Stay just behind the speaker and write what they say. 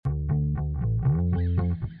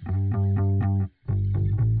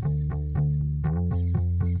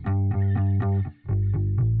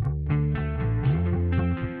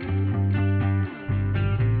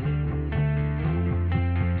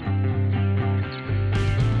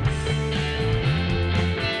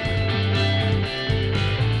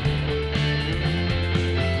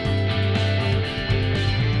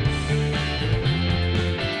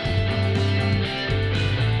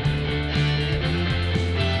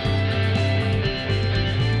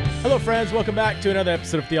Hello, friends. Welcome back to another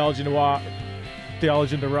episode of Theology in the Raw.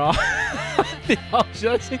 Theology in the Raw. Did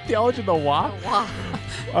I say Theology in the Raw?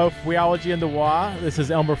 Of Theology in the Raw. This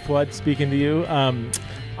is Elmer Flood speaking to you.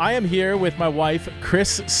 I am here with my wife,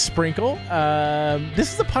 Chris Sprinkle.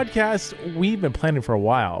 This is a podcast we've been planning for a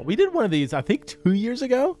while. We did one of these, I think, 2 years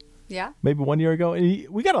ago. Yeah. Maybe 1 year ago. And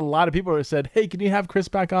we got a lot of people who said, hey, can you have Chris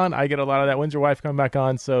back on? I get a lot of that. When's your wife coming back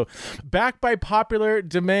on? So back by popular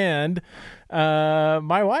demand,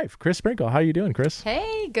 my wife, Chris Sprinkle. How you doing, Chris?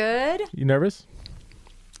 Hey, good. You nervous?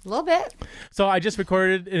 A little bit. So I just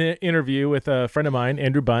recorded an interview with a friend of mine,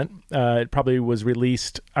 Andrew Bunt. It probably was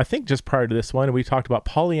released, I think, just prior to this one. And we talked about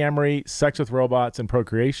polyamory, sex with robots, and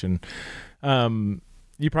procreation.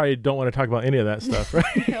 You probably don't want to talk about any of that stuff,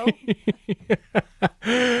 right? No.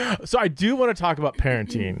 So I do want to talk about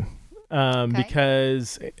parenting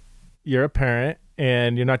because you're a parent,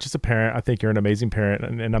 and you're not just a parent. I think you're an amazing parent,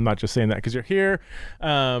 and I'm not just saying that because you're here.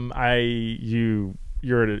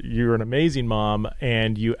 You're an amazing mom,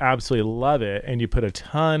 and you absolutely love it, and you put a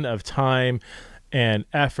ton of time and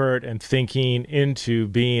effort and thinking into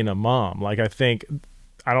being a mom. Like,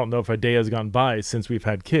 I don't know if a day has gone by since we've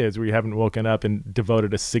had kids where you haven't woken up and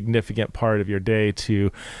devoted a significant part of your day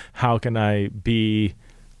to how can I be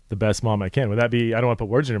the best mom I can. Would that be, I don't want to put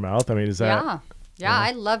words in your mouth. I mean, is that? Yeah.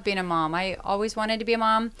 I love being a mom. I always wanted to be a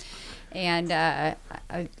mom, and I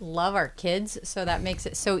love our kids. So that makes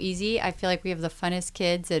it so easy. I feel like we have the funnest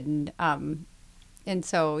kids, and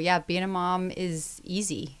so, yeah, being a mom is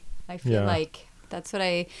easy. I feel like that's what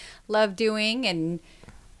I love doing, and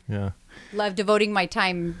love devoting my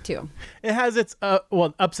time to. It has its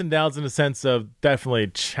ups and downs in the sense of definitely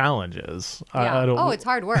challenges. Yeah. It's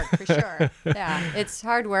hard work for sure. Yeah, it's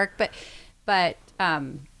hard work, but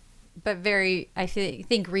very, I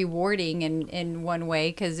think rewarding in one way,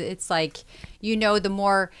 because it's like, the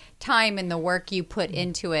more time and the work you put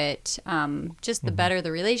into it, just the better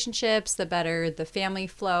the relationships, the better the family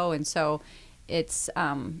flow, and so it's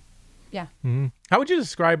Mm-hmm. How would you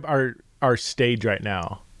describe our stage right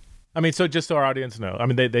now? I mean, so just so our audience know, I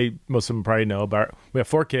mean, they most of them probably know, but we have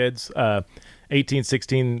 4 kids, 18,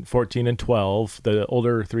 16, 14, and 12. The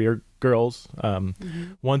older 3 are girls.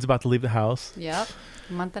 One's about to leave the house. Yep.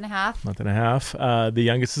 Month and a half. The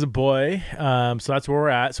youngest is a boy. So that's where we're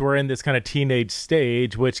at. So we're in this kind of teenage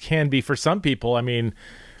stage, which can be, for some people, I mean,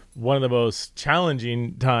 one of the most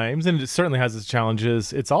challenging times, and it certainly has its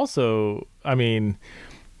challenges. It's also, I mean,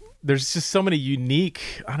 there's just so many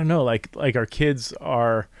unique, I don't know, like our kids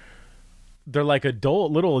they're like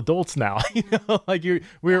little adults now, like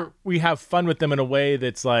we have fun with them in a way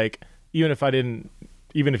that's like, even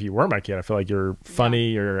if you were my kid, I feel like you're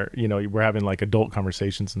funny, or, we're having like adult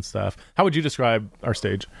conversations and stuff. How would you describe our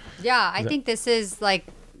stage? Yeah, I think this is like,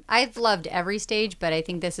 I've loved every stage, but I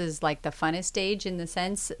think this is like the funnest stage, in the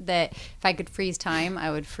sense that if I could freeze time, I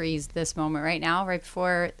would freeze this moment right now, right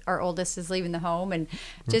before our oldest is leaving the home. And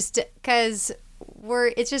just because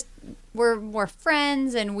we're more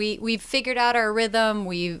friends, and we've figured out our rhythm.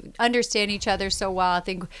 We understand each other so well. I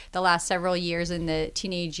think the last several years, in the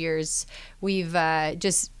teenage years, we've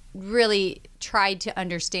just really tried to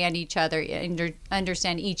understand each other,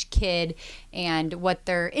 understand each kid and what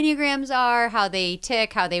their Enneagrams are, how they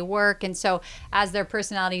tick, how they work. And so as their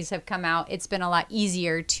personalities have come out, it's been a lot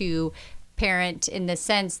easier to parent, in the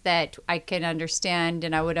sense that I can understand,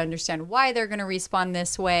 and I would understand why they're going to respond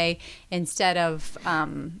this way, instead of,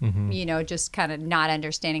 just kind of not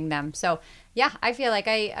understanding them. So, yeah, I feel like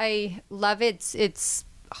I love it. It's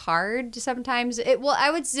hard sometimes. I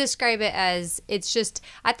would describe it as, it's just,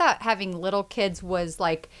 I thought having little kids was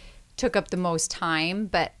like, took up the most time,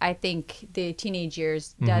 but I think the teenage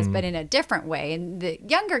years does, but in a different way. And the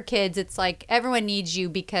younger kids, it's like everyone needs you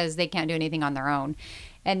because they can't do anything on their own.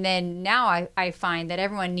 And then now I find that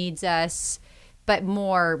everyone needs us, but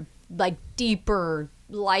more like deeper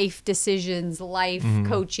life decisions, life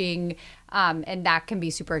coaching, and that can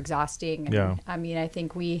be super exhausting. And, I mean, I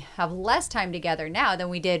think we have less time together now than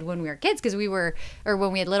we did when we were kids, when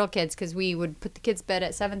we had little kids, because we would put the kids to bed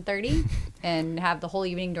at 7:30 and have the whole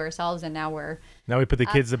evening to ourselves, and now we put the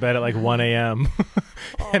kids to bed at like 1 a.m.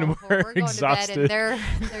 and we're going exhausted. to bed,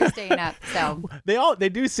 and they're staying up. So they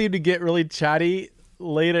do seem to get really chatty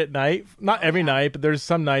late at night. Not every night, but there's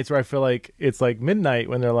some nights where I feel like it's like midnight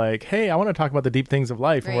when they're like, hey, I want to talk about the deep things of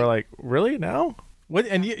life. And we're like, really, now? What?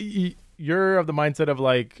 And you're of the mindset of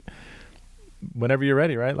like, whenever you're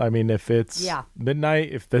ready, right? I mean, if it's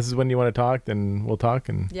midnight, if this is when you want to talk, then we'll talk.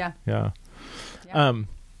 And so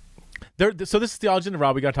this is Theology in the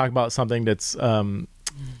Raw. We got to talk about something that's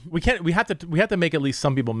we have to make at least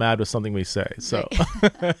some people mad with something we say. So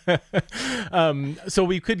so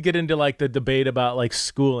we could get into like the debate about like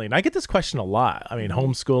schooling. I get this question a lot. I mean,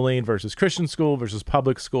 homeschooling versus Christian school versus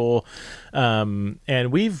public school. And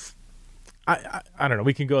I don't know,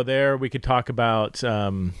 we can go there. We could talk about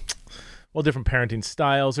different parenting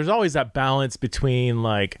styles. There's always that balance between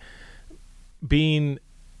like being,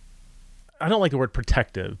 I don't like the word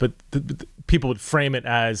protective, but people would frame it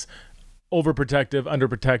as overprotective,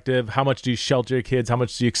 underprotective. How much do you shelter your kids? How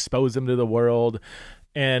much do you expose them to the world?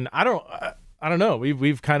 And I don't know.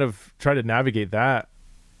 We've kind of tried to navigate that,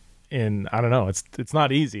 and I don't know. It's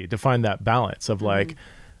not easy to find that balance of like,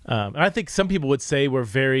 and I think some people would say we're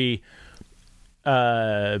very, maybe,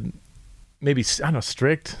 I don't know,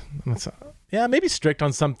 strict. Yeah, maybe strict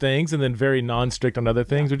on some things and then very non-strict on other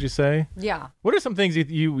things, would you say? Yeah. What are some things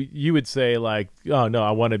you would say like, oh, no,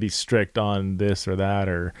 I want to be strict on this or that,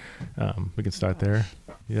 or we can start there.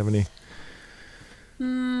 You have any?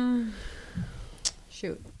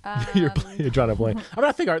 Shoot. You're trying to blame. I mean,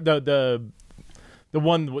 I think the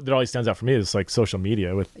one that always stands out for me is like social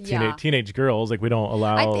media with teenage girls. Like we don't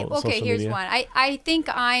allow social here's media. one. I think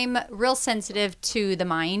I'm real sensitive to the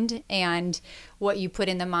mind, and what you put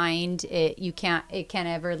in the mind, it can't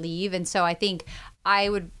ever leave. And so I think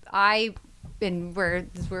and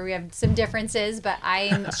this is where we have some differences, but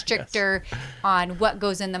I'm stricter on what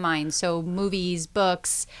goes in the mind. So movies,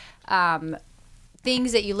 books,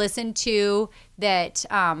 things that you listen to that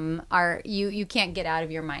are you can't get out of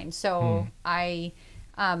your mind. So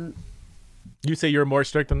You say you're more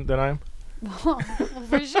strict than I am? Well,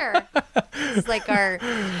 for sure. It's like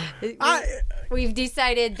we've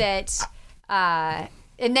decided that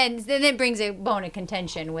and then it brings a bone of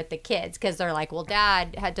contention with the kids, because they're like, well,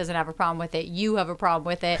 Dad doesn't have a problem with it, you have a problem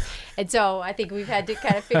with it. And so I think we've had to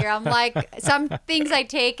kind of figure out, I'm like, some things I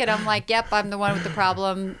take and I'm like, yep, I'm the one with the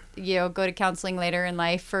problem, go to counseling later in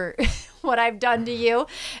life for what I've done to you.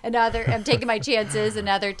 And I'm taking my chances. And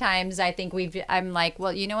other times I think I'm like,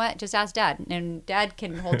 well, you know what, just ask Dad, and Dad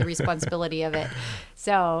can hold the responsibility of it.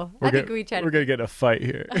 So we're going to get in a fight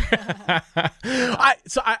here.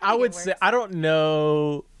 I would say, I don't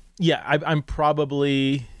know. Yeah, I'm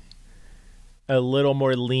probably a little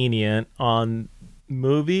more lenient on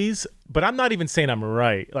movies, but I'm not even saying I'm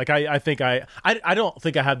right. Like I think I don't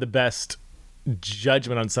think I have the best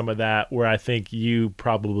judgment on some of that, where I think you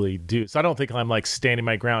probably do. So I don't think I'm like standing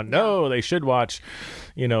my ground. No, they should watch,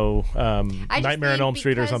 Nightmare on Elm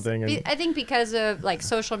Street or something. I think because of like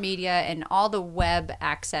social media and all the web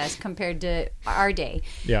access compared to our day.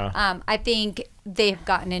 Yeah. I think they've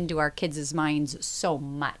gotten into our kids' minds so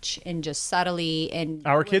much, and just subtly, and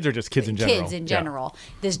our kids are just kids in general.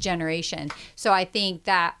 This generation. So I think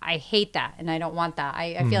that I hate that, and I don't want that.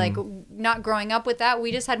 I feel like not growing up with that,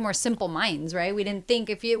 we just had more simple minds, right? We didn't think,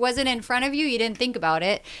 if it wasn't in front of you, you didn't think about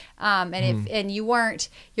it. And you weren't,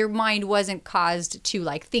 your mind wasn't caused to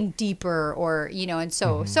like think deeper, or, and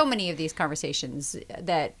so many of these conversations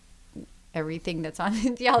that everything that's on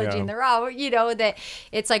theology and the raw, that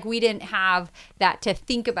it's like we didn't have that to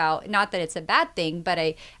think about. Not that it's a bad thing, but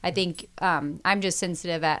I think I'm just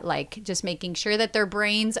sensitive at like just making sure that their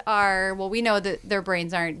brains are, well, we know that their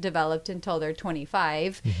brains aren't developed until they're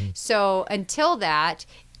 25. So until that,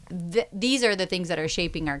 these are the things that are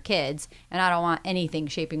shaping our kids, and I don't want anything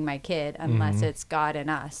shaping my kid unless it's God and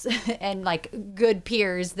us and like good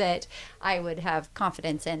peers that I would have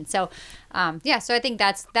confidence in. So so I think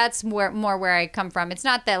that's more where I come from. It's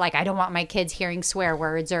not that like I don't want my kids hearing swear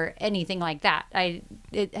words or anything like that.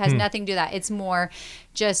 It has nothing to do with that. It's more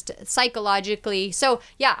just psychologically. So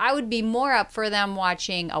yeah, I would be more up for them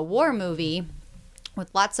watching a war movie with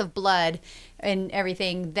lots of blood and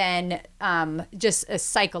everything than just a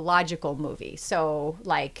psychological movie. So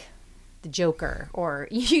like The Joker or,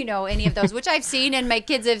 any of those, which I've seen and my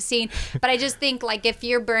kids have seen. But I just think like if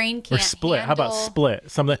your brain can't Or Split. How about Split?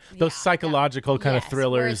 Some of those psychological kind of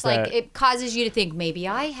thrillers it's like it causes you to think, maybe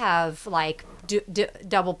I have like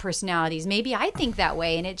double personalities. Maybe I think that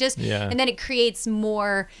way. And it just, and then it creates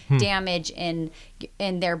more damage in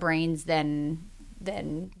their brains than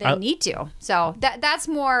they need to. So that's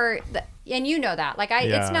more, and that like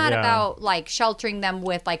it's not about like sheltering them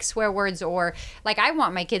with like swear words, or like I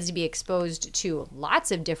want my kids to be exposed to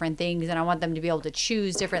lots of different things, and I want them to be able to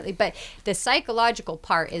choose differently. But the psychological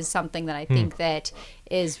part is something that I think that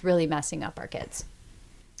is really messing up our kids.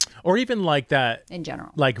 Or even like that in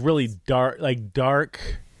general, like really dark.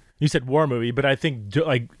 You said war movie, but I think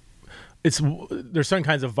like there's certain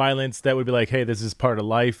kinds of violence that would be like, hey, this is part of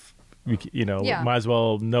life. Yeah. might as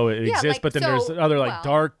well know it Yeah, exists. like, But then so- there's other like well,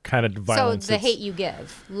 dark kind of violence. So The It's- Hate You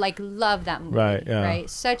Give, like, love that movie. Right, yeah. Right.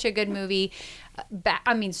 Such a good movie.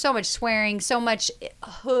 I mean, so much swearing, so much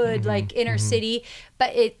hood, like inner city,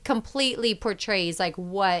 but it completely portrays like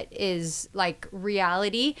what is like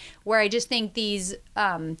reality. Where I just think these,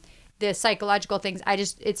 the psychological things,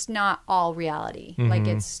 it's not all reality. Like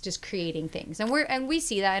it's just creating things, and we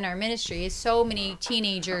see that in our ministry. So many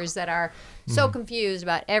teenagers that are so confused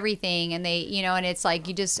about everything, and they, and it's like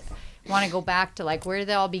you just want to go back to like where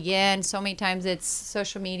they all began. So many times it's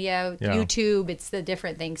social media, Yeah. YouTube, it's the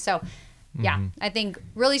different things. So yeah, I think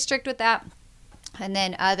really strict with that. And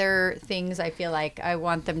then other things, I feel like I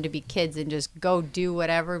want them to be kids and just go do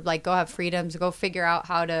whatever, like go have freedoms, go figure out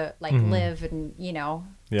how to like live, and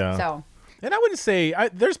Yeah. So And I wouldn't say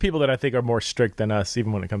there's people that I think are more strict than us,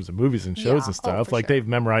 even when it comes to movies and shows Yeah. and Oh, stuff. for Like sure. they've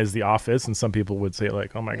memorized The Office, and some people would say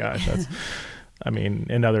like, "Oh my gosh, that's." I mean,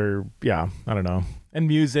 another, yeah, I don't know. And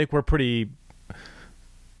music, we're pretty.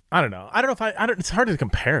 I don't know. I don't know if I don't. It's hard to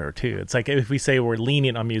compare too. It's like if we say we're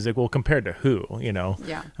lenient on music, well, compared to who,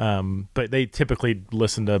 Yeah. But they typically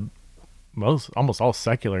listen to almost all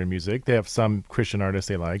secular music. They have some Christian artists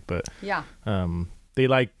they like, but yeah, they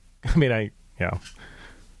like. I mean,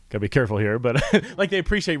 gotta be careful here, but like they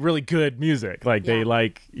appreciate really good music. Like they Yeah.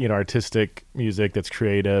 like artistic music that's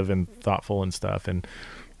creative and thoughtful and stuff. And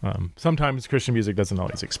sometimes Christian music doesn't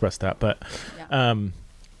always express that, but yeah.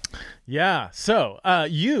 yeah. So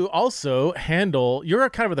you also you're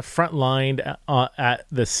kind of at the front line at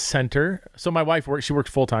the center. So my wife she works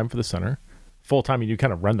full time for the center. Full time, and you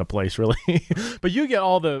kind of run the place really, but you get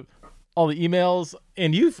all the emails,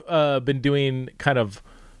 and you've been doing kind of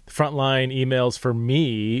frontline emails for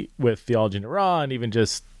me with Theology in the Raw, and even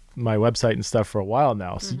just my website and stuff for a while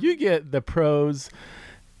now. So you get the pros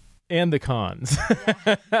and the cons.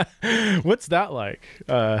 What's that like?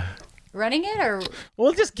 Running it, or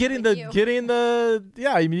Well, just getting With you.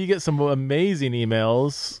 yeah. I mean, you get some amazing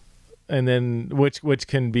emails, and then which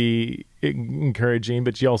can be encouraging,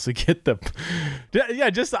 but you also get the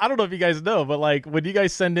just I don't know if you guys know, but like when you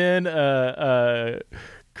guys send in a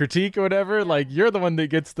critique or whatever, like you're the one that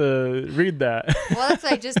gets to read that. well, that's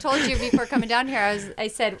what I just told you before coming down here. I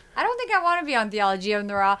said I don't think I want to be on Theology on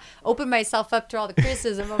the Raw. Open myself up to all the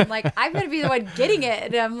criticism. I'm like, I'm gonna be the one getting it,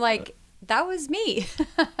 and I'm like, that was me.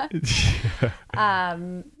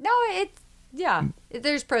 No, it's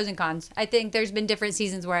there's pros and cons. I think there's been different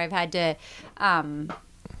seasons where I've had to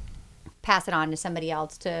pass it on to somebody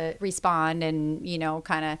else to respond, and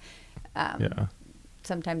kind of Yeah.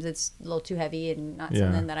 sometimes it's a little too heavy and not Yeah.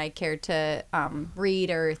 something that I care to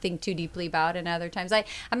read or think too deeply about. And other times I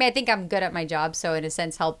think I'm good at my job, so in a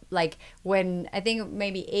sense help, like when I think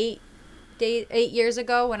maybe 8 years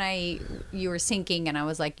ago when you were sinking and I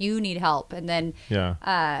was like, you need help, and then Yeah.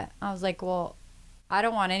 I was like, well, I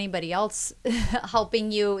don't want anybody else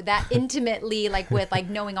helping you that intimately, like with like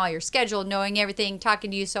knowing all your schedule, knowing everything,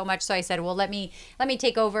 talking to you so much. So I said, well, let me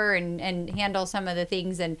take over and handle some of the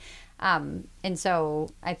things. And so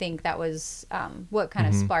I think that was what kind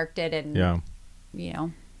of sparked it. And, Yeah.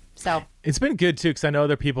 So It's been good too, because I know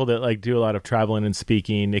other people that like do a lot of traveling and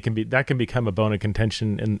speaking. That can become a bone of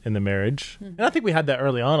contention in the marriage, and I think we had that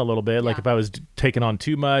early on a little bit. Like Yeah. if I was taking on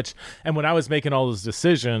too much, and when I was making all those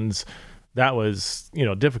decisions, that was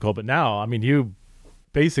difficult. But now, I mean, you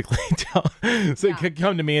basically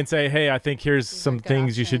come to me and say, "Hey, I think here's some good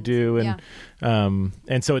things you should do," options.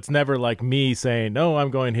 and so it's never like me saying, "No,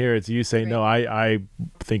 I'm going here." It's you saying, "No, I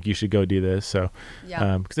think you should go do this." So,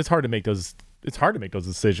 Yeah. because it's hard to make those. It's hard to make those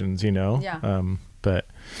decisions, Yeah. But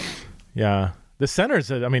yeah, the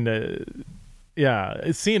centers. I mean,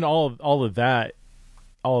 it's seeing all of that,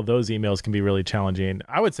 all of those emails can be really challenging.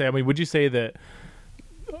 I would say. I mean, would you say that?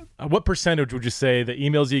 What percentage would you say the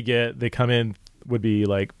emails you get they come in would be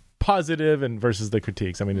like positive and versus the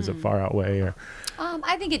critiques? I mean, is it far outweigh or?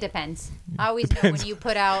 I think it depends. I always know when you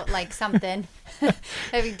put out like something,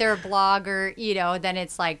 if they're a blog or, then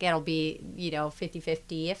it's like, it'll be,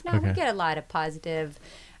 50-50. If not, we Okay. get a lot of positive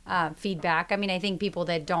feedback. I mean, I think people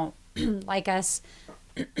that don't like us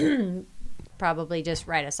probably just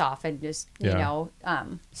write us off and just,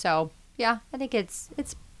 so yeah, I think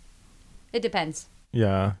it depends.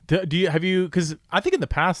 Yeah. Have you, because I think in the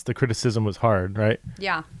past the criticism was hard, right?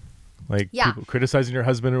 Yeah. Like Yeah. people criticizing your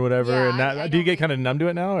husband or whatever. Yeah, And that, I do you don't get kind of numb to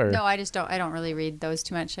it now or? No, I don't really read those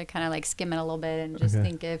too much. I kind of like skim it a little bit and just Okay.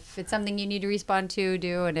 think if it's something you need to respond to,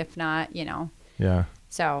 do, and if not, Yeah.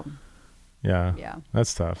 so Yeah. yeah.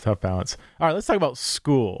 That's tough balance. All right, let's talk about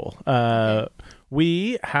school.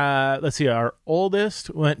 We had, let's see, our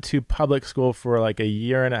oldest went to public school for like a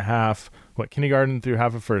year and a half. kindergarten through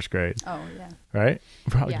half of first grade, Oh yeah. right?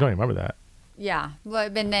 Probably Yeah. don't even remember that. Yeah. Well,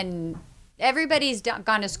 and then everybody's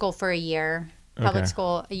gone to school for a year, public Okay.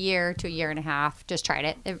 school, a year to a year and a half. Just tried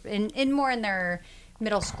it. In more in their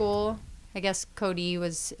middle school. I guess Cody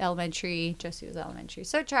was elementary, Josie was elementary.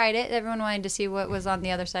 So tried it. Everyone wanted to see what was on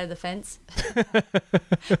the other side of the fence.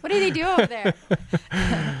 What do they do over there?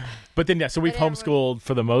 But then, yeah, so we've But everyone- homeschooled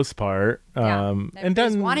for the most part. Yeah. And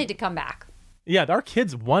Everybody's then, wanted to come back. yeah, our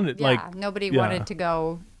kids wanted, Yeah, like, nobody yeah. wanted to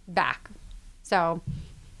go back. So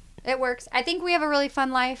it works. I think we have a really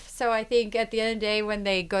fun life. So I think at the end of the day, when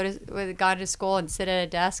they gone to school and sit at a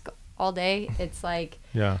desk all day, it's like,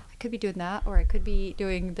 yeah. I could be doing that, or I could be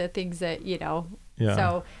doing the things that, Yeah.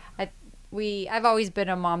 So I've always been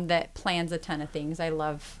a mom that plans a ton of things. I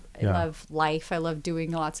love life. I love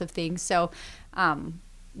doing lots of things. So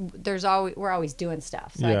we're always doing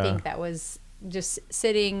stuff. So Yeah. I think that was just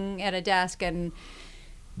sitting at a desk, and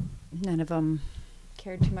none of them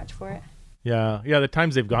cared too much for it. Yeah. Yeah. The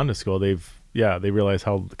times they've gone to school, they realize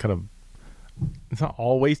how kind of, it's not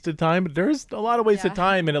all wasted time, but there's a lot of wasted Yeah.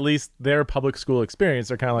 time in at least their public school experience.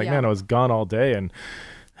 They're kind of like, Yeah. man, I was gone all day and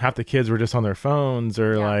half the kids were just on their phones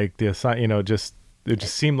or Yeah. like it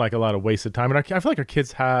just seemed like a lot of wasted time. And I feel like our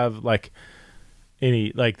kids have like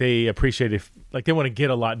they appreciate if like they want to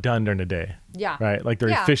get a lot done during the day, Yeah. right? Like they're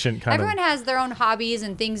Yeah. efficient kind Everyone of. has their own hobbies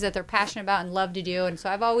and things that they're passionate about and love to do. And so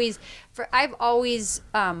I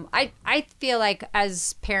feel like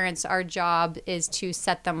as parents, our job is to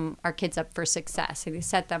set our kids up for success. And we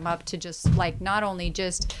set them up to just like, not only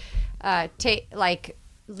just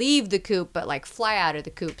leave the coop, but like fly out of the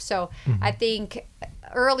coop. So I think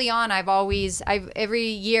early on, every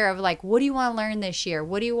year I've like, what do you want to learn this year?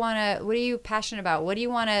 What are you passionate about? What do you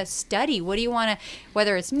want to study? What do you want to,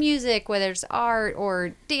 whether it's music, whether it's art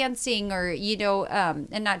or dancing or,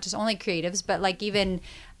 and not just only creatives, but like even,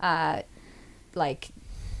 like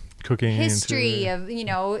Cooking history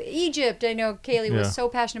into- of Egypt. I know Kaylee Yeah. was so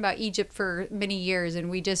passionate about Egypt for many years, and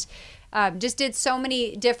we just did so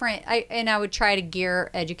many different. I would try to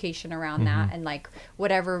gear education around that and like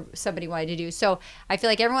whatever somebody wanted to do. So I feel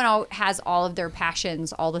like everyone has all of their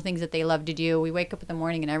passions, all the things that they love to do. We wake up in the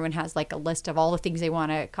morning and everyone has like a list of all the things they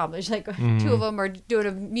want to accomplish. Like two of them are doing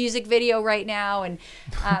a music video right now, and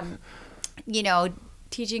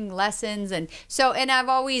teaching lessons. And I've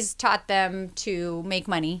always taught them to make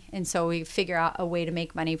money. And so we figure out a way to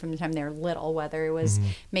make money from the time they were little, whether it was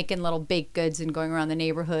making little baked goods and going around the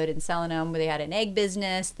neighborhood and selling them. They had an egg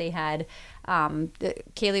business. They had,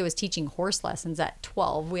 Kaylee was teaching horse lessons at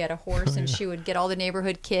 12. We had a horse and she would get all the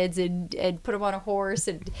neighborhood kids and put them on a horse.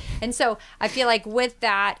 And so I feel like with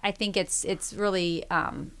that, I think it's really,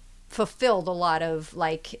 fulfilled a lot of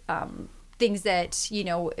like, things that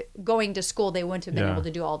going to school they wouldn't have been Yeah. able to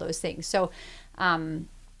do all those things. So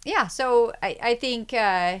so I think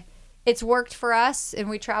it's worked for us, and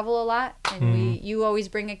we travel a lot, and you always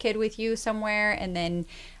bring a kid with you somewhere, and then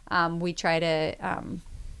we try to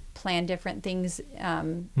plan different things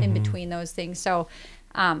in between those things. So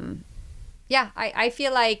I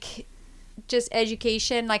feel like just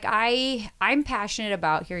education, like I'm passionate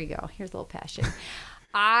about, here you go, here's a little passion.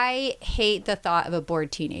 I hate the thought of a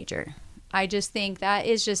bored teenager. I just think that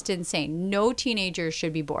is just insane. No teenagers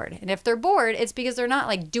should be bored. And if they're bored, it's because they're not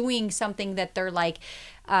like doing something that they're like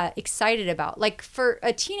excited about. Like for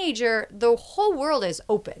a teenager, the whole world is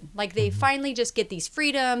open. Like they finally just get these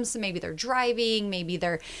freedoms. Maybe they're driving, maybe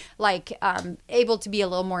they're like able to be a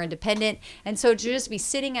little more independent. And so to just be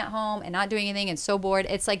sitting at home and not doing anything and so bored,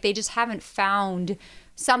 it's like they just haven't found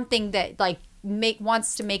something that like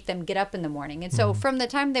wants to make them get up in the morning. And so from the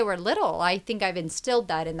time they were little, I think I've instilled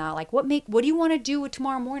that in that, like what do you want to do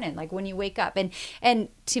tomorrow morning, like when you wake up? And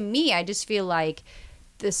to me, I just feel like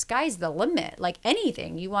the sky's the limit. Like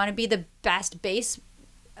anything, you want to be the best bass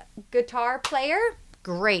guitar player,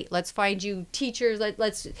 great, let's find you teachers.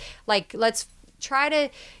 Let's try to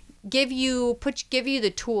give you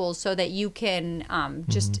the tools so that you can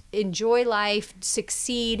just enjoy life,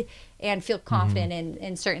 succeed, and feel confident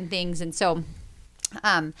in certain things. And so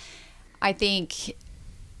I think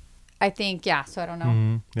yeah, so I don't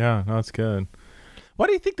know. Yeah, no, that's good. Why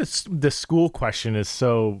do you think the school question is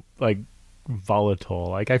so like volatile?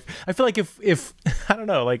 Like I feel like if I don't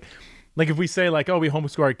know, like if we say like, oh, we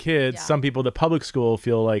homeschool our kids, Yeah. some people at public school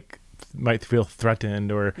might feel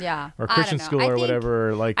threatened, or Yeah. or I Christian don't know. school I or think-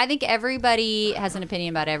 whatever. Like I think everybody has an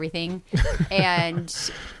opinion about everything, and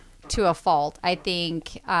to a fault. I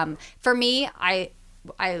think for me, I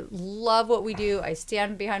I love what we do. I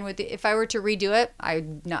stand behind what if I were to redo it,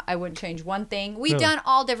 I wouldn't change one thing. We've done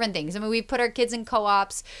all different things. I mean, we put our kids in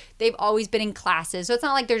co-ops. They've always been in classes. So it's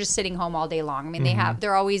not like they're just sitting home all day long. I mean,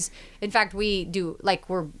 they're always, in fact, we do, like,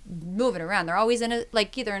 we're moving around. They're always in a,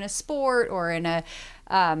 like, either in a sport or in a,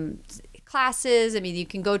 classes. I mean, you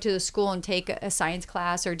can go to the school and take a science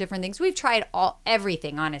class or different things. We've tried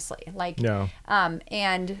everything, honestly. Like,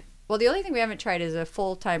 and well, the only thing we haven't tried is a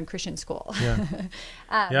full-time Christian school. Yeah,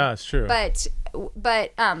 yeah, it's true. But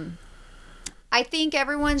I think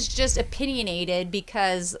everyone's just opinionated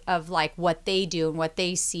because of like what they do and what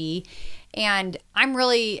they see. And I'm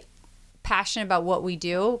really passionate about what we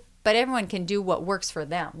do, but everyone can do what works for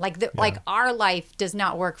them. Like our life does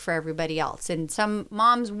not work for everybody else. And some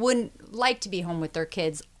moms wouldn't like to be home with their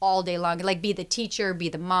kids all day long, like be the teacher, be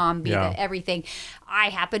the mom, be the everything. I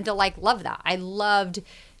happen to love that. I loved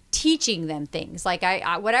teaching them things. Like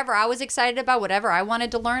I whatever I was excited about, whatever I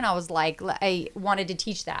wanted to learn, I was like, I wanted to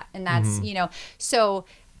teach that. And that's, so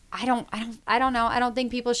I don't know. I don't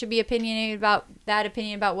think people should be opinionated about that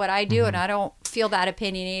opinion about what I do. And I don't feel that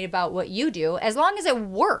opinionated about what you do, as long as it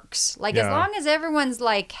works. Like, as long as everyone's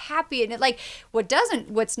like happy, and like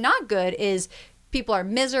what's not good is people are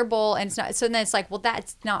miserable, and it's not, so then it's like, well,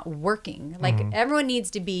 that's not working. Like, everyone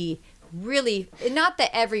needs to be really, not that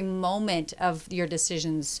every moment of your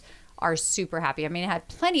decisions are super happy. I mean, I had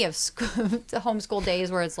plenty of homeschool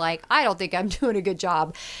days where it's like, I don't think I'm doing a good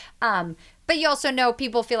job. But you also know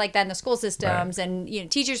people feel like that in the school systems, and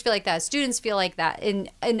teachers feel like that, students feel like that, in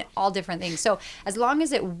all different things. So as long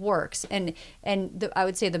as it works, and I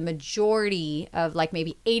would say the majority of like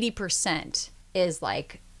maybe 80% is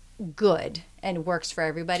like good and works for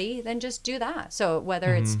everybody, then just do that. So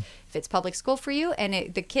whether if it's public school for you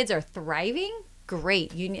and the kids are thriving,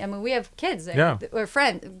 great. I mean, we have kids or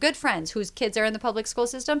good friends whose kids are in the public school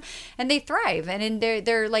system and they thrive, and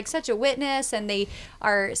they're like such a witness, and they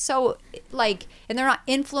are so like, and they're not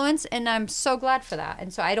influenced, and I'm so glad for that.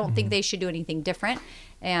 And so I don't think they should do anything different.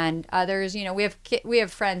 And others, we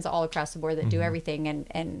have friends all across the board that do everything,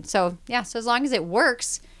 and so so as long as it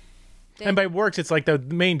works. And by works, it's like the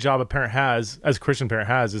main job a parent has, as a Christian parent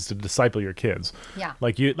has, is to disciple your kids. Yeah.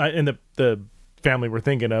 Like in the family we're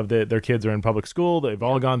thinking of, that their kids are in public school. They've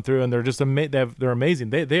all gone through, and they're just they're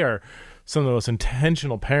amazing. They are some of the most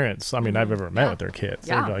intentional parents I've ever met with their kids.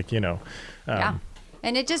 Yeah. They're like,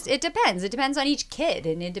 And it depends. It depends on each kid,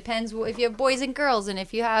 and it depends if you have boys and girls, and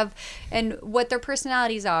if you have, and what their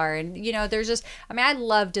personalities are. And, there's just, I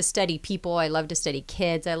love to study people. I love to study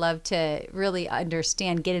kids. I love to really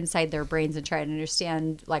get inside their brains and try to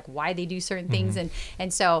understand like why they do certain things.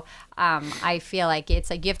 And so I feel like it's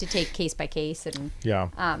like you have to take case by case, and,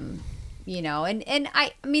 I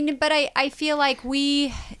feel like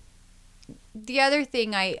the other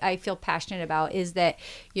thing I feel passionate about is that,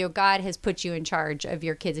 God has put you in charge of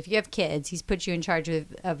your kids. If you have kids, he's put you in charge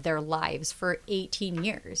of their lives for 18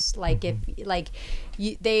 years. Like,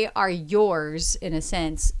 they are yours in a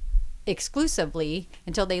sense exclusively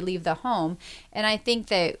until they leave the home. And I think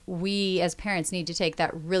that we as parents need to take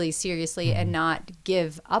that really seriously and not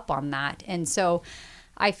give up on that. And so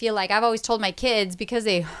I feel like I've always told my kids, because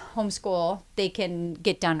they homeschool, they can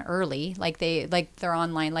get done early. Like they're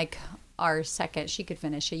online, like our second, she could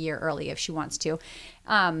finish a year early if she wants to,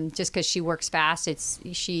 just because she works fast.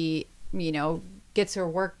 She gets her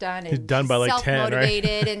work done and done by like 10,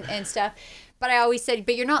 motivated, right? and stuff. But I always said,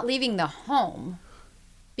 but you're not leaving the home,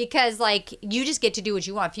 because like you just get to do what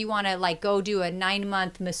you want. If you want to like go do a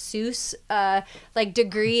 9-month masseuse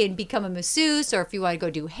degree and become a masseuse, or if you want to go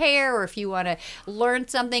do hair, or if you want to learn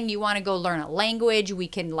something, you want to go learn a language, we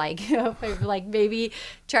can like maybe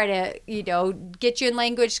try to get you in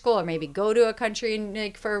language school, or maybe go to a country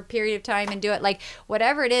and for a period of time and do it, like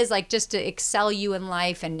whatever it is, like just to excel you in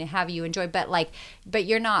life and have you enjoy. But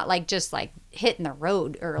you're not like just like hitting the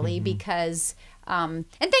road early, because and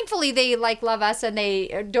thankfully they like love us, and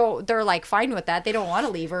they're like fine with that. They don't want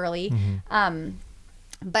to leave early.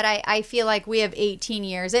 But I feel like we have 18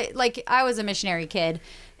 years. Like I was a missionary kid,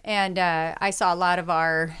 and I saw a lot of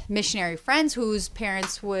our missionary friends whose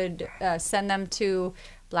parents would send them to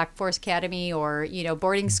Black Forest Academy or,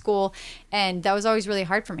 boarding school. And that was always really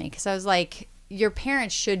hard for me, because I was like, your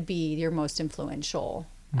parents should be your most influential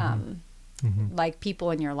like people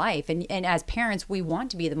in your life, and as parents we want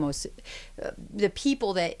to be the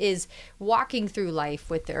people that is walking through life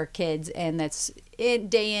with their kids, and that's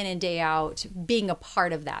day in and day out being a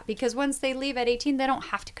part of that, because once they leave at 18 they don't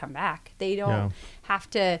have to come back, they don't have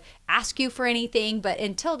to ask you for anything, but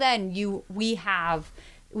until then we have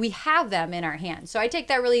them in our hands. So I take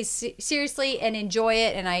that really seriously and enjoy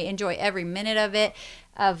it, and I enjoy every minute of it.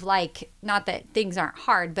 of like, not that things aren't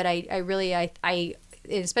hard, but I really,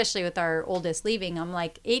 especially with our oldest leaving, I'm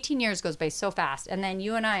like, 18 years goes by so fast. And then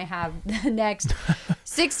you and I have the next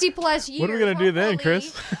 60 plus years. What are we going to do then,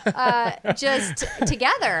 Chris? Just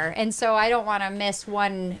together. And so I don't want to miss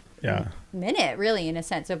one minute, really, in a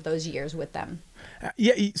sense, of those years with them.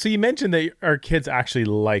 Yeah. So you mentioned that our kids actually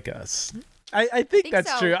like us. I think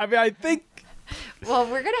that's so. true. I mean, I think. Well,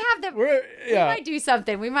 we're going to have them. We might do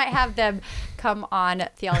something. We might have them come on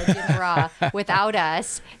Theology in the Raw without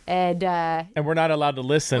us. And we're not allowed to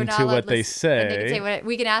listen to what they say. And they can say what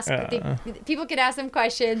we can ask. People can ask them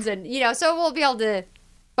questions. And, so we'll be able to.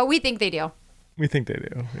 But we think they do. We think they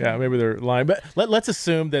do. Yeah, maybe they're lying. But let's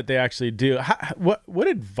assume that they actually do. What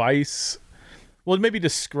advice, well, maybe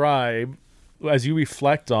describe, as you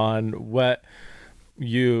reflect on what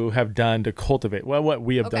you have done to cultivate, what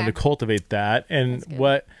we have done to cultivate that, and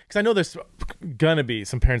because I know there's gonna be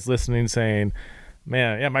some parents listening saying,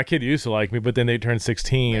 man, yeah, my kid used to like me, but then they turned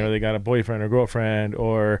 16 or they got a boyfriend or girlfriend,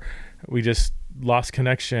 or we just lost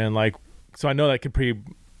connection. Like, so I know that could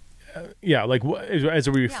as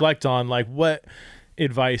we reflect on like what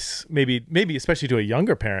advice maybe especially to a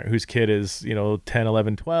younger parent whose kid is 10,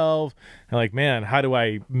 11, 12, and like, man, how do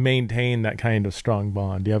I maintain that kind of strong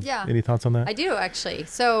bond? Do you have any thoughts on that? I do, actually.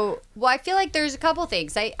 So, I feel like there's a couple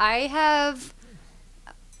things. I have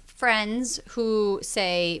friends who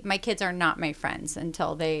say my kids are not my friends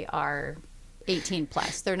until they are 18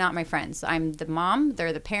 plus. They're not my friends. I'm the mom,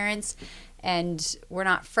 they're the parents, and we're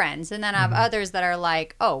not friends. And then I have others that are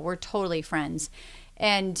like, oh, we're totally friends.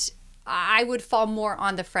 And I would fall more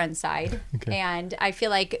on the friend side. Okay. And I feel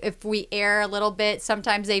like if we err a little bit,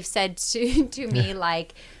 sometimes they've said to me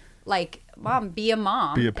like, Mom, be a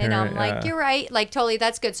mom. Be a parent, and I'm like, you're right. Like, totally,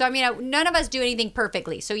 that's good. So, I mean, none of us do anything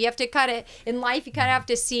perfectly. So you have to kind of, in life, you kind of have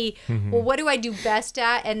to see, well, what do I do best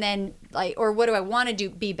at? And then or what do I want to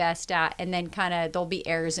be best at? And then kind of, there'll be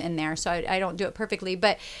errors in there. So I don't do it perfectly.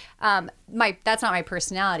 But that's not my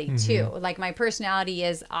personality too. Like, my personality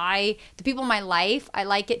is the people in my life, I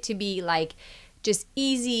like it to be like just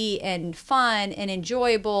easy and fun and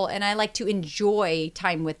enjoyable. And I like to enjoy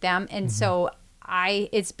time with them. And so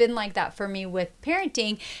it's been like that for me with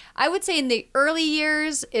parenting. I would say in the early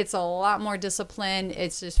years, it's a lot more discipline.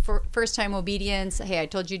 It's just first time obedience. Hey, I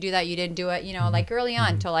told you to do that. You didn't do it, like early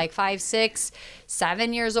on till like 5, 6,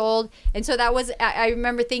 7 years old. And so I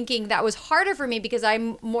remember thinking that was harder for me because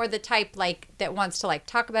I'm more the type like that wants to like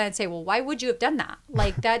talk about it and say, well, why would you have done that?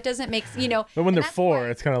 Like, that doesn't make, But when they're 4,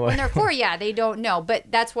 it's kind of like. When they're 4, yeah, they don't know.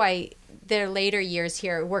 But that's why their later years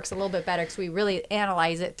here, it works a little bit better because we really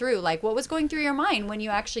analyze it through, like, what was going through your mind when you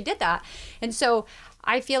actually did that. And so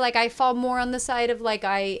I feel like I fall more on the side of like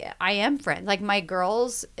I am friends, like my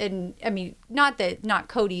girls, and I mean, not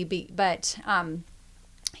Cody, but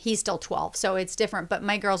he's still 12, so it's different. But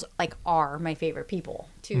my girls like are my favorite people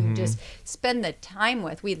to just spend the time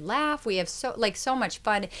with. We laugh, we have so much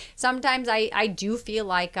fun. Sometimes I do feel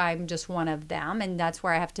like I'm just one of them, and that's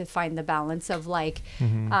where I have to find the balance of like,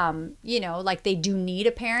 like they do need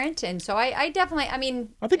a parent, and so I definitely,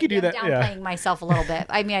 I think you do that. Downplaying myself a little bit.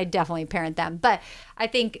 I mean, I definitely parent them, but I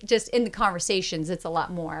think just in the conversations, it's a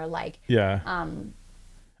lot more like,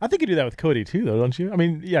 I think you do that with Cody too, though, don't you? I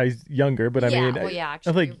mean, yeah, he's younger, but actually, I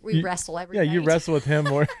think we wrestle every night. Yeah, you wrestle with him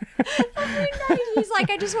more. Every night. He's like,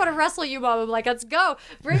 I just want to wrestle you, Mom. I'm like, let's go.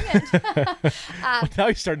 Bring it. Well, now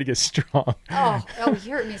he's starting to get strong. Oh, he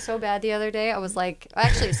hurt me so bad the other day. I was like,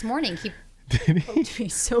 actually, this morning, he poked me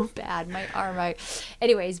so bad, my arm.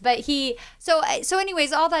 Anyways, but so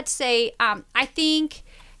anyways, all that to say, I think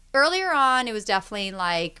earlier on, it was definitely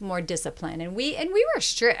like more discipline, and we were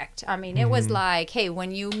strict. I mean, it was like, hey,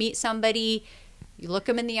 when you meet somebody, you look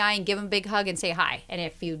them in the eye and give them a big hug and say hi. And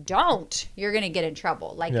if you don't, you're going to get in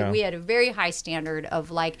trouble. Like, we had a very high standard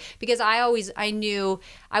of like, because I knew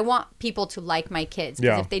I want people to like my kids.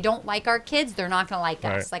 Because if they don't like our kids, they're not going to like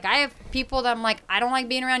us. Like, I have people that I'm like, I don't like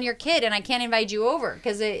being around your kid and I can't invite you over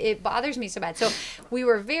because it bothers me so bad. So we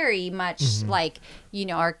were very much like,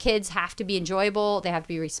 our kids have to be enjoyable. They have to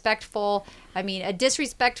be respectful. I mean, a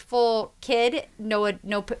disrespectful kid, no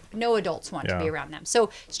adults want to be around them.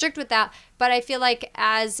 So strict with that. But I feel like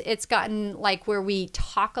as it's gotten like where we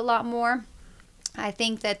talk a lot more, I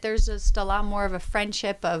think that there's just a lot more of a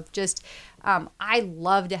friendship of just, I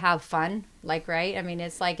love to have fun. Like, right? I mean,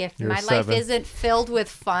 it's like if my life isn't filled with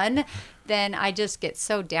fun, then I just get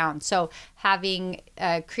so down. So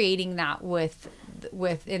creating that with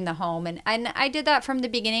in the home, and I did that from the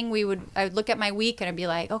beginning. I would look at my week and I'd be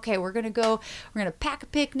like, okay, we're gonna pack a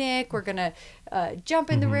picnic, we're gonna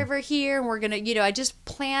jump in the river here, and we're gonna I just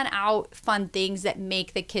plan out fun things that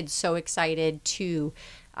make the kids so excited to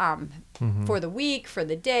for the week, for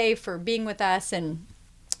the day, for being with us. And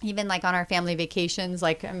even like on our family vacations,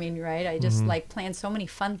 like, I mean, right, I just like plan so many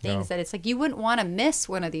fun things that it's like you wouldn't want to miss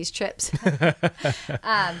one of these trips.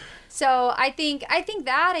 So I think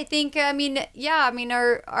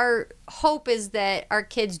our hope is that our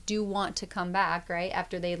kids do want to come back, right,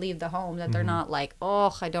 after they leave the home, that they're not like,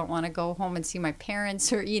 oh, I don't want to go home and see my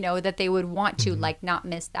parents, or, you know, that they would want to like not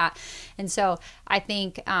miss that. And so I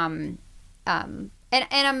think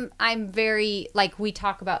and I'm very, like, we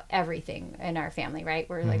talk about everything in our family, right?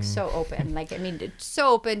 We're like so open. Like, I mean, it's so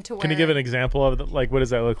open to where... Can you give an example of, like, what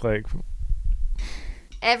does that look like?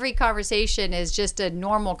 Every conversation is just a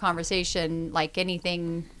normal conversation, like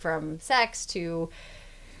anything from sex to...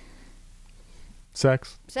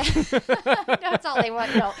 Sex? That's all they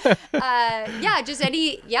want. No. Just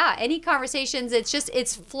any conversations.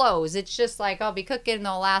 It's flows. It's just like, I'll be cooking and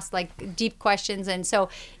they'll ask like deep questions. And so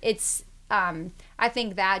it's... I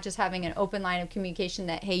think that just having an open line of communication,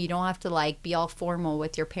 that, hey, you don't have to like be all formal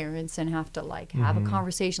with your parents and have to like have a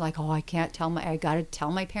conversation like, oh, I got to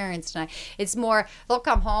tell my parents tonight. It's more, they'll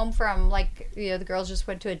come home from, like, you know, the girls just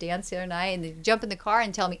went to a dance the other night and they jump in the car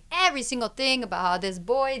and tell me every single thing about how this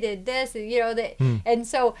boy did this, and, you know, that. And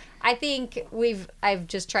so I think I've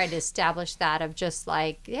just tried to establish that of just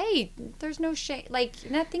like, hey, there's no shame, like,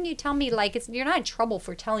 nothing you tell me, like, you're not in trouble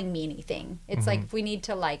for telling me anything. It's like, if we need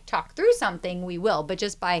to like talk through something, we will, but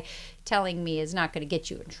just by telling me is not going to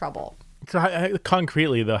get you in trouble. So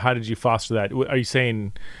concretely though, how did you foster that? Are you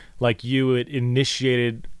saying like you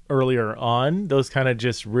initiated earlier on those kind of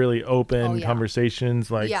just really open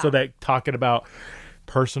conversations, like, so that talking about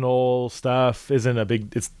personal stuff isn't a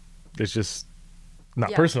big, it's just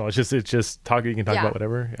not personal. It's just talking. You can talk about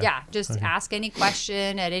whatever. Just ask any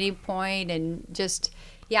question at any point, and just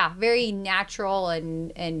very natural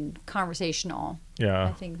and conversational.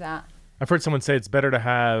 I think that I've heard someone say it's better to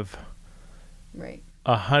have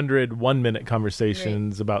 100 1-minute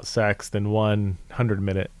conversations about sex than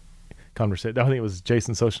 100-minute conversation. I think it was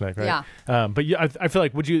Jason Sochanek, right? But I feel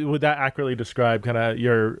like would that accurately describe kind of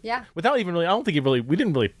your without even really, I don't think we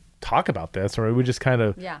didn't really talk about this, or we just kind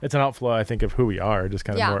of it's an outflow, I think, of who we are, just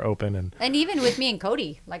kind of more open. And even with me and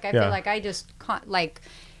Cody, like, I feel like I just like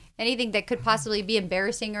anything that could possibly be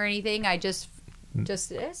embarrassing or anything, I just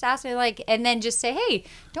ask me, like, and then just say, hey,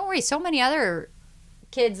 don't worry, so many other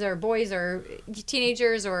kids or boys or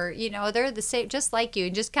teenagers, or, you know, they're the same, just like you,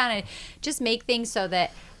 and just kind of just make things so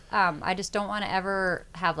that I just don't want to ever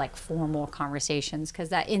have like formal conversations, because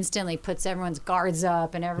that instantly puts everyone's guards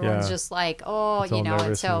up and everyone's just like, oh, you know.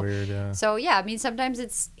 And so, I mean, sometimes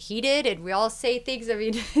it's heated and we all say things. I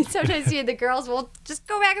mean, sometimes the girls will just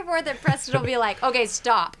go back and forth, and Preston will be like, okay,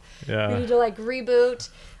 stop. We need to like reboot.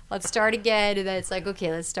 Let's start again. And then it's like,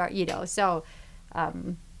 okay, let's start, you know. So,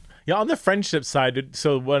 on the friendship side,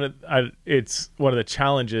 so it's one of the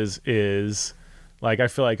challenges is, like, I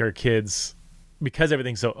feel like our kids, because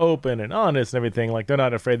everything's so open and honest and everything, like, they're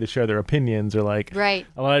not afraid to share their opinions, or like a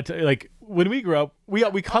lot of like when we grew up,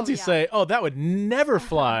 we constantly say, oh, that would never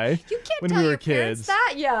fly. You can't when tell we were your kids.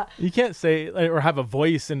 That, you can't say, or have a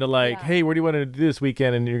voice into like, hey, where do you want to do this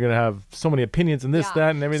weekend? And you're gonna have so many opinions and this,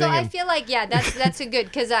 that, and everything. So I feel like that's a good,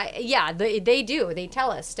 because they do, they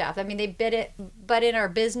tell us stuff. I mean, they butt in our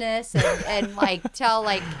business and like tell,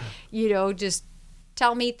 like, you know, just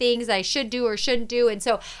tell me things I should do or shouldn't do. And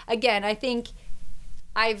so again, I think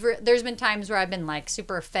there's been times where I've been like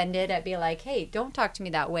super offended at be like, hey, don't talk to me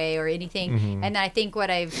that way or anything. And I think what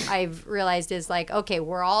I've realized is like, okay,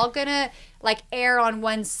 we're all gonna like err on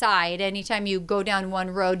one side. Anytime you go down one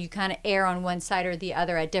road, you kind of err on one side or the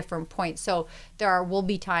other at different points. So will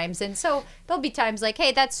be times, and so there'll be times like,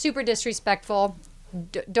 hey, that's super disrespectful.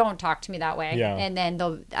 Don't talk to me that way. And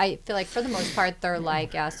then I feel like for the most part they're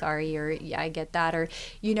like, yeah, sorry, or yeah, I get that, or,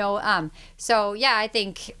 you know, so I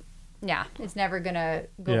think it's never gonna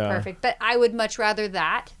go perfect, but I would much rather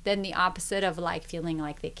that than the opposite of like feeling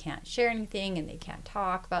like they can't share anything and they can't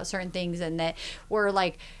talk about certain things, and that we're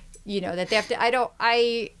like, you know, that they have to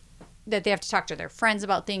that they have to talk to their friends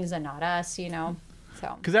about things and not us, you know.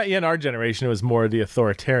 So because in our generation it was more the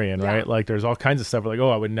authoritarian, right? Like there's all kinds of stuff like, oh,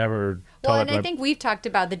 I would never tell and I think we've talked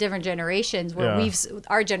about the different generations where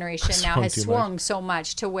our generation now has swung so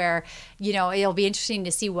much to where, you know, it'll be interesting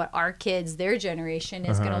to see what their generation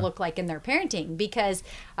is going to look like in their parenting, because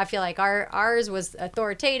I feel like ours was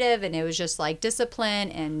authoritative, and it was just like discipline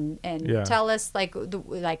and tell us like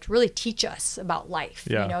really teach us about life.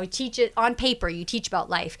 You know, teach it on paper. You teach about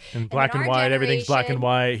life. And black and white, everything's black and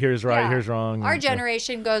white. Here's right, here's wrong. Our generation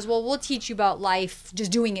goes, well, we'll teach you about life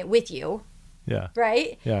just doing it with you. Yeah.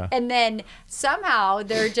 Right? Yeah. And then somehow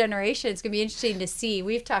their generation, it's going to be interesting to see.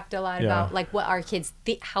 We've talked a lot about like what our kids,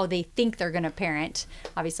 how they think they're going to parent.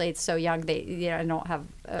 Obviously, it's so young, they don't have,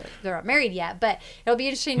 they're not married yet. But it'll be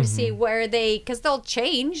interesting to see where because they'll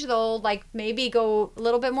change. They'll like maybe go a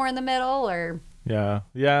little bit more in the middle or. Yeah.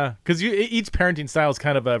 Yeah. Because each parenting style is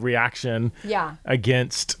kind of a reaction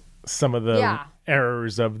against some of the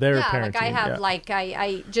errors of their parenting. Like I have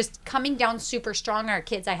I just coming down super strong on our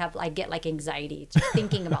kids, I get like anxiety just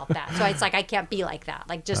thinking about that. So it's like I can't be like that.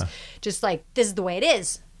 Like just like this is the way it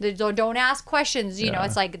is. Don't ask questions, you know.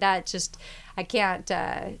 It's like that just I can't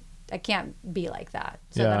be like that.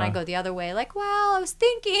 So then I go the other way, like, well, I was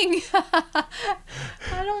thinking,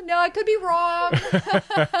 I don't know, I could be wrong,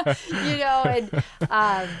 you know. And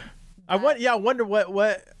I wonder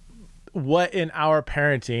what in our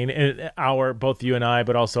parenting, and both you and I,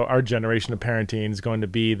 but also our generation of parenting is going to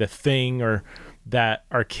be the thing or that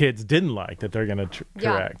our kids didn't like that they're going to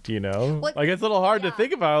correct, you know? Like it's a little hard to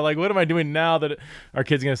think about. Like, what am I doing now that our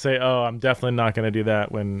kid's going to say, oh, I'm definitely not going to do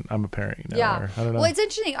that when I'm a parent, you know? Yeah. Or, I don't know. Well, it's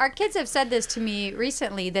interesting. Our kids have said this to me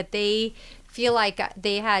recently that they feel like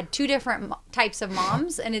they had two different types of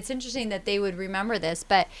moms. And it's interesting that they would remember this,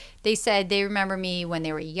 but they said they remember me when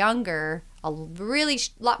they were younger, a really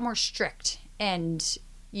lot more strict. And,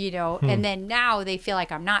 you know, and then now they feel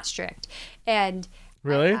like I'm not strict. And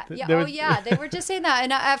really? They were just saying that.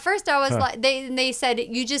 And at first I was like, they said,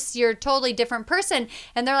 you're a totally different person.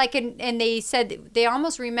 And they're like, and they said they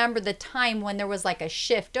almost remember the time when there was like a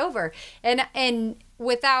shift over. And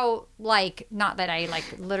without like, not that I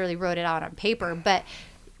like literally wrote it out on paper, but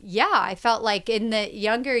yeah, I felt like in the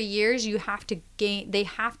younger years, they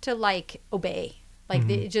have to like obey. Like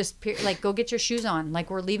they just like go get your shoes on. Like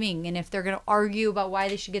we're leaving, and if they're gonna argue about why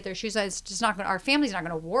they should get their shoes on, it's just not gonna. Our family's not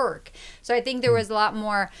gonna work. So I think there was a lot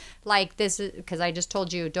more like this because I just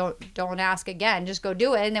told you don't ask again. Just go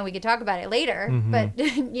do it, and then we can talk about it later. But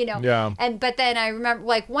you know, but then I remember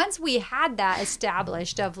like once we had that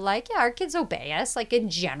established of like our kids obey us like in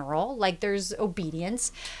general, like there's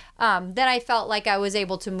obedience. Then I felt like I was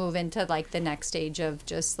able to move into like the next stage of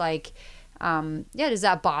just like. Does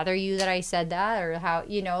that bother you that I said that, or how,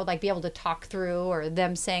 you know, like be able to talk through, or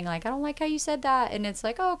them saying like, I don't like how you said that. And it's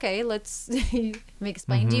like, oh, okay, let's let me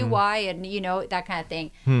explain to you why. And you know, that kind of thing.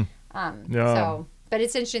 So, but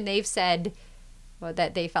it's interesting. They've said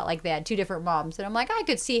that they felt like they had two different moms. And I'm like, I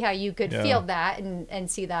could see how you could feel that and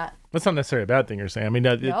see that. That's not necessarily a bad thing you're saying. I mean,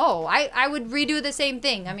 no, I would redo the same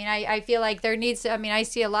thing. I mean, I feel like there needs to, I mean, I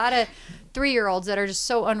see a lot of 3-year-olds that are just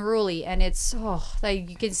so unruly, and it's like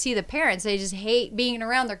you can see the parents, they just hate being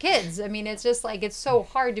around their kids. I mean, it's just like it's so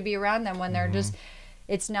hard to be around them when they're just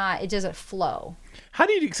it doesn't flow. How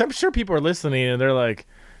do you, because I'm sure people are listening and they're like,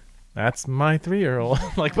 that's my 3-year-old.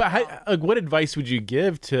 Like what advice would you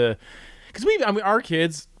give to, because our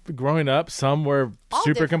kids growing up, some were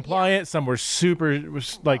super compliant, some were super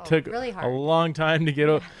took really a long time to get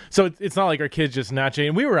over. So it's not like our kids just naturally,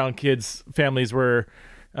 and we were around families where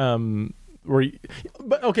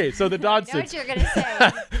but okay, so the Dodsons. I know what you're gonna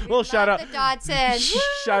say. Well, shout out the Dodson.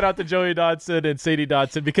 Shout out to Joey Dodson and Sadie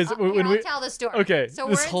Dodson, because when I'll tell the story. Okay, so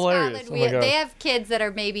this we're in hilarious. Scotland. They have kids that are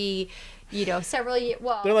maybe, you know, several years.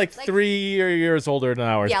 Well, they're like 3 years older than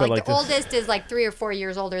ours. Yeah, but like the oldest is like 3 or 4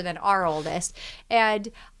 years older than our oldest, and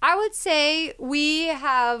I would say we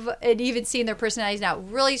have, and even seeing their personalities now,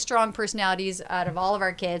 really strong personalities out of all of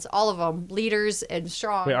our kids, all of them leaders and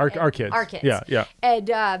strong. Wait, our kids. Our kids.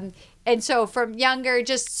 Yeah. And so from younger,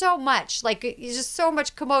 just so much, like just so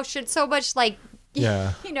much commotion, so much like,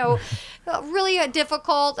 you know, really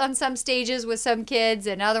difficult on some stages with some kids,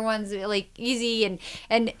 and other ones like easy,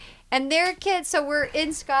 and their kids. So we're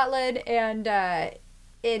in Scotland, and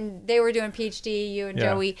they were doing PhD, you and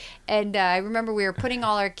Joey, and I remember we were putting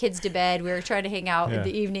all our kids to bed. We were trying to hang out in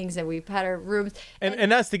the evenings, and we had our rooms.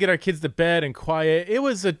 And that's to get our kids to bed and quiet. It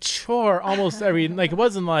was a chore almost every, like it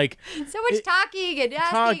wasn't like so much talking and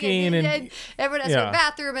asking and everyone has to go to the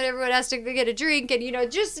bathroom, and everyone has to get a drink, and you know,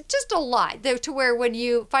 just a lot to where when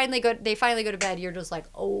you they finally go to bed, you're just like,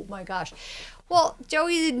 oh my gosh. Well,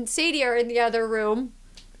 Joey and Sadie are in the other room,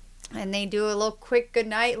 and they do a little quick good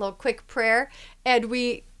night, a little quick prayer, and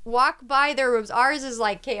we walk by their rooms. Ours is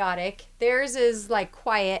like chaotic. Theirs is like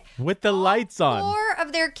quiet. With the lights on. 4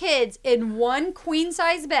 of their kids in one queen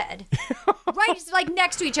size bed, right, just like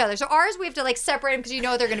next to each other. So ours, we have to like separate them because you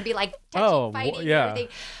know they're going to be like touching, fighting, and everything.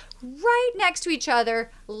 Right next to each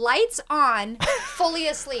other, lights on, fully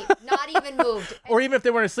asleep, not even moved. Or even if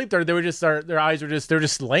they weren't asleep, they were just their eyes were they're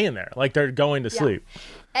just laying there, like they're going to sleep.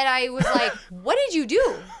 And I was like, "What did you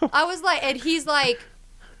do?" I was like, and he's like,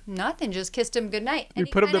 "Nothing, just kissed him goodnight." And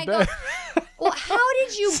you put him to bed. Well, how did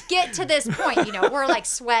did you get to this point? You know, we're like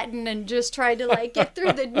sweating and just trying to like get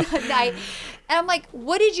through the night. And I'm like,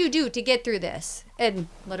 what did you do to get through this? And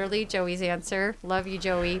literally Joey's answer, love you,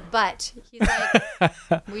 Joey. But he's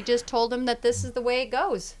like, we just told him that this is the way it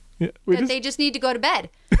goes. Yeah, They just need to go to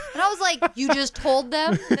bed. And I was like, you just told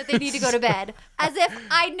them that they need to go to bed, as if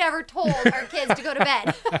I never told our kids to go to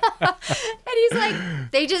bed. And he's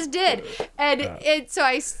like, they just did. And so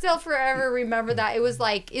I still forever remember that. It was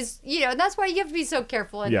like, and that's why you have to be so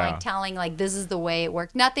careful in like telling like, this is the way it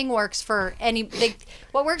works. Nothing works for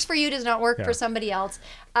what works for you does not work for somebody else.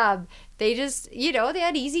 They just, they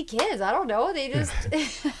had easy kids. I don't know. They just...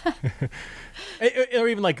 Or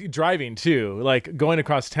even like driving too, like going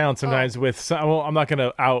across town sometimes with some, well, I'm not going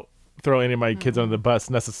to throw any of my kids under the bus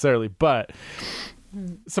necessarily, but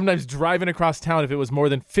sometimes driving across town, if it was more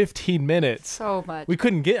than 15 minutes, so much we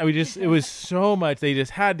couldn't get, it was so much. They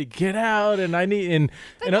just had to get out, and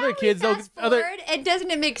other kids, and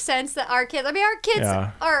doesn't it make sense that our kids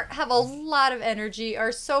have a lot of energy,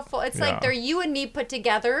 are so full. It's like they're you and me put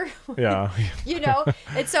together. Yeah.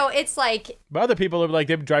 And so it's like, but other people are like,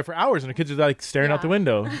 they drive for hours and the kids are like staring out the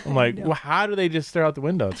window. I'm like, well, how do they just stare out the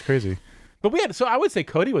window? It's crazy. But I would say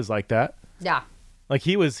Cody was like that. Yeah. Like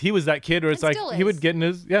he was that kid where it's like he would get in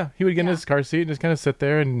his in his car seat and just kind of sit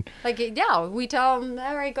there and we tell him,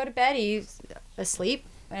 all right, go to bed. He's asleep,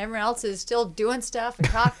 and everyone else is still doing stuff and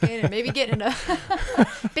talking and maybe getting in a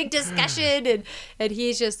big discussion, and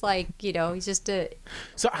he's just like, he's just a.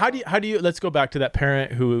 So how do you let's go back to that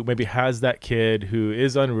parent who maybe has that kid who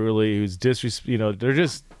is unruly, who's they're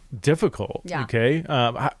just difficult. Yeah. Okay.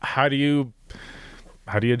 How do you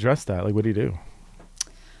address that? Like, what do you do?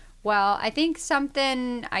 Well, I think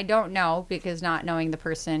something I don't know, because not knowing the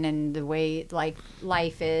person and the way like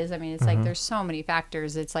life is, I mean, it's like there's so many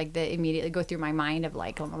factors. It's like that immediately go through my mind of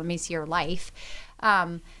like, let me see your life.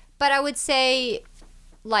 But I would say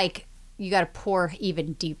like you got to pour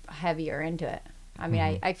even heavier into it. I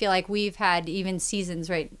mean, I feel like we've had even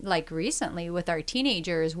seasons right like recently with our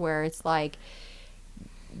teenagers where it's like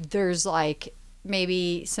there's like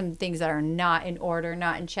maybe some things that are not in order,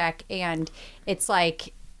 not in check, and it's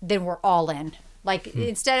like then we're all in. Like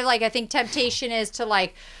instead of like, I think temptation is to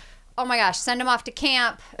like, oh my gosh, send them off to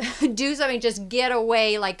camp, do something, just get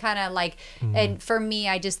away, like kind of like, and for me,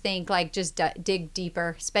 I just think like just dig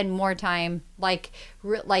deeper, spend more time, like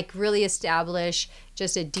really establish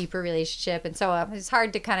just a deeper relationship. And so it's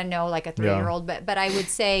hard to kind of know like a 3-year-old, but I would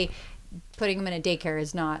say putting them in a daycare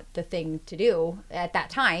is not the thing to do at that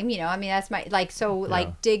time. I mean, that's my, like, so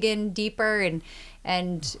like dig in deeper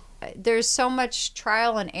and there's so much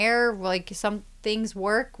trial and error. Like some things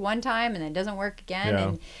work one time and then it doesn't work again.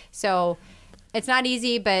 And so it's not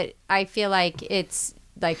easy, but I feel like it's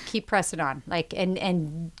like keep pressing on, like,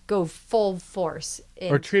 and go full force.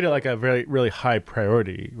 Or treat it like a very, really high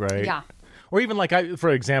priority, right? Yeah. Or even like, for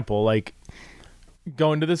example, like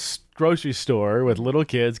going to this grocery store with little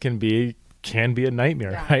kids can be a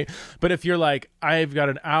nightmare, right? But if you're like, I've got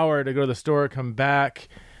an hour to go to the store, come back,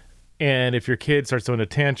 and if your kid starts throwing a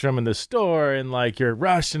tantrum in the store and like you're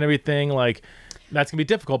rushed and everything, like that's gonna be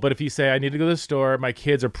difficult. But if you say, I need to go to the store, my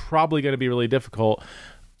kids are probably gonna be really difficult,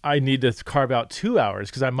 I need to carve out 2 hours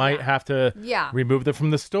because I might have to remove them from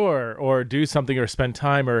the store or do something or spend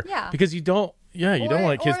time because you don't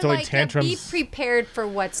want kids throwing tantrums. Be prepared for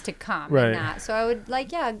what's to come in that. So I would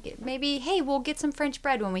like, maybe, hey, we'll get some French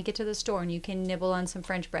bread when we get to the store and you can nibble on some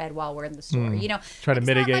French bread while we're in the store. Try to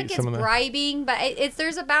mitigate not like some of that. It's bribing, but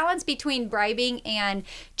there's a balance between bribing and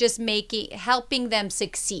just helping them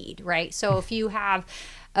succeed, right? So if you have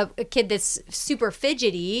a kid that's super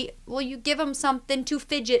fidgety, well, you give them something to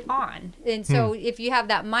fidget on. And so if you have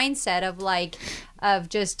that mindset of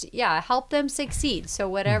just help them succeed, so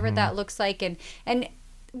whatever that looks like, and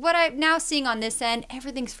what I'm now seeing on this end,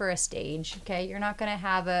 everything's for a stage. Okay, you're not going to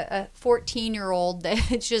have a 14-year-old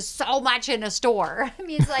that's just so much in a store. I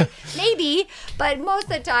mean, it's like maybe, but most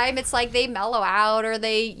of the time it's like they mellow out or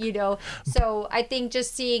they, so I think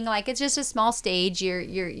just seeing like it's just a small stage.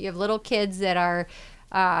 You have little kids that are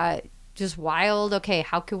just wild. Okay,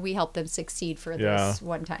 how can we help them succeed for this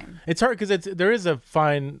one time? It's hard because there's a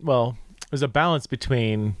balance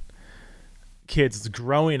between kids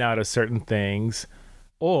growing out of certain things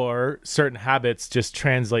or certain habits just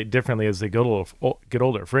translate differently as they get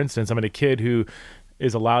older. For instance, I'm a kid who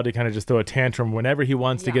is allowed to kind of just throw a tantrum whenever he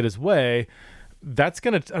wants to get his way. I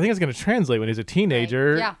think it's gonna translate when he's a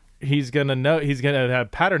teenager. Right. Yeah. He's gonna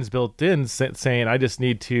have patterns built in saying, I just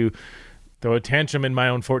need to throw a tantrum in my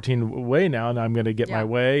own 14 way now, and I'm going to get my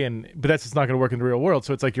way. But that's just not going to work in the real world.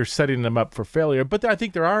 So it's like you're setting them up for failure. But I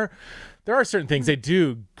think there are certain things they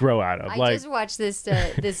do grow out of. I just watched this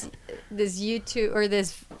this YouTube or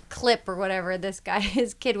this clip or whatever.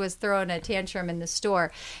 His kid was throwing a tantrum in the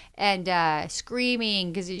store and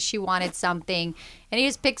screaming because she wanted something, and he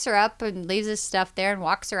just picks her up and leaves his stuff there and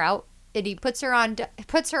walks her out, and he puts her on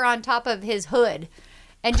top of his hood.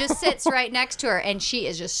 And just sits right next to her, and she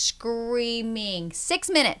is just screaming. 6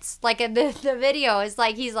 minutes, like in the video, is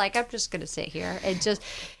like he's like, I'm just gonna sit here and just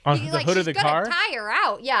on the hood of the car. Tie her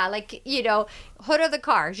out, yeah, like hood of the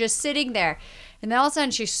car, just sitting there. And then all of a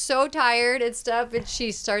sudden, she's so tired and stuff, and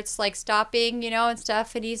she starts like stopping, and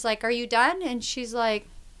stuff. And he's like, "Are you done?" And she's like,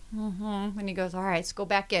 "Mm-hmm." And he goes, "All right, let's go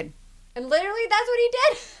back in." And literally, that's what he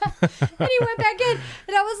did. And he went back in,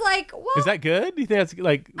 and I was like, "What?" Is that good? Do you think that's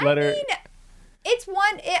like her? It's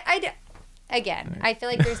one. Again, I feel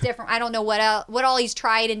like there's different. I don't know what all he's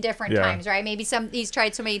tried in different times, right? Maybe he's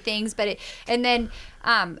tried so many things, but it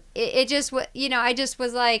just I just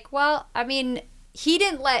was like, well, I mean, she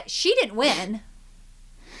didn't win.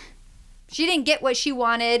 She didn't get what she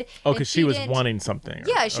wanted. Oh, because she was wanting something.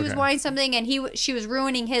 Yeah, she was wanting something, and she was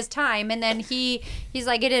ruining his time, and then he's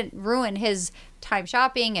like, it didn't ruin his time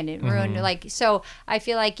shopping, and it ruined so I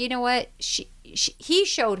feel like, you know what, he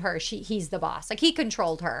showed her he's the boss. Like, he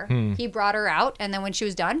controlled her. He brought her out, and then when she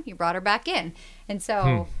was done, he brought her back in. And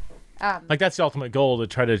so like, that's the ultimate goal, to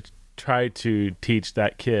try to teach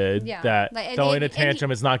that kid that throwing a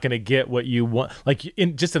tantrum is not going to get what you want. Like,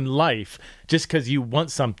 in life, just because you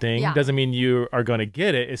want something doesn't mean you are going to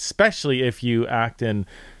get it, especially if you act in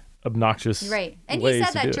obnoxious right. And he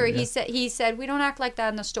said that to her. He said, "We don't act like that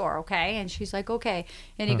in the store, okay?" And she's like, "Okay."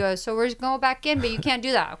 And he goes, "So we're just going back in, but you can't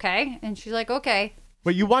do that, okay?" And she's like, "Okay."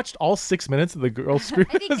 Wait, you watched all 6 minutes of the girl scream?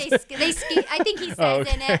 I think I think he says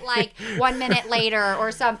in it like 1 minute later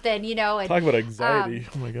or something, And, talk about anxiety.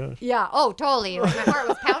 Oh my gosh. Yeah. Oh, totally. My heart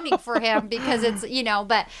was pounding for him because it's,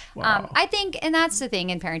 but wow. I think, and that's the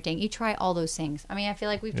thing in parenting, you try all those things. I mean, I feel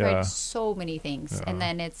like we've tried so many things, and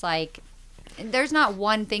then it's like, there's not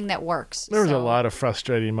one thing that works. There was a lot of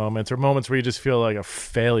frustrating moments, or moments where you just feel like a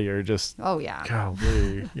failure.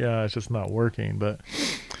 Golly. Yeah, it's just not working.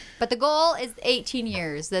 But the goal is 18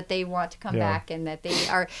 years that they want to come back, and that they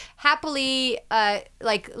are happily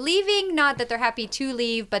leaving. Not that they're happy to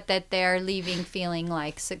leave, but that they're leaving feeling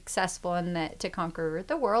like successful and that to conquer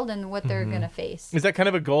the world and what they're going to face. Is that kind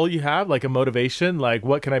of a goal you have, like a motivation? Like,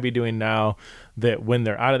 what can I be doing now that when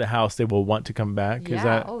they're out of the house, they will want to come back? Yeah. Is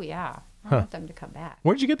that... Oh, yeah. I want them to come back.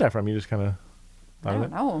 Where'd you get that from? You just kind of thought of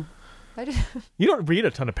it? I don't know. You don't read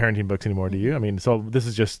a ton of parenting books anymore, do you? I mean, so this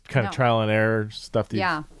is just kind of trial and error stuff that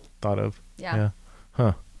you've thought of. Yeah.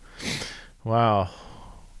 Huh. Wow.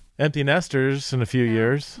 Empty nesters in a few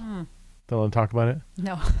years. Don't want to talk about it?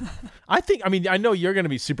 No. I know you're going to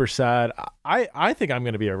be super sad. I think I'm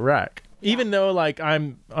going to be a wreck. Yeah. Even though, like,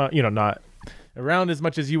 I'm, not around as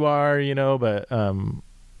much as you are, but,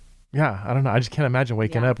 yeah, I don't know. I just can't imagine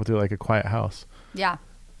waking up with like a quiet house. Yeah.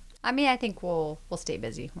 I mean, I think we'll stay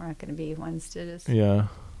busy. We're not going to be ones to just... Yeah.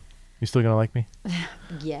 You still going to like me?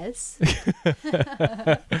 Yes.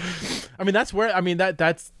 I mean,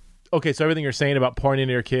 that's okay. So everything you're saying about pouring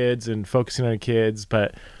into your kids and focusing on your kids,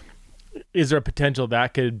 but is there a potential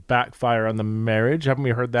that could backfire on the marriage? Haven't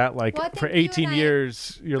we heard that? Like, for 18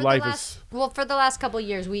 years, your life is... Well, for the last couple of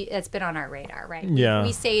years, it's been on our radar, right? Yeah.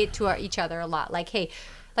 We say it to each other a lot. Like, hey,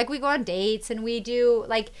 like, we go on dates and we do,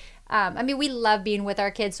 like... we love being with our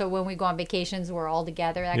kids, so when we go on vacations, we're all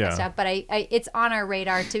together, that kind of stuff. But it's on our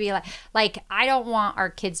radar to be like I don't want our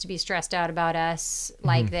kids to be stressed out about us,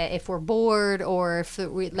 like that if we're bored or if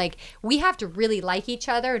we have to really like each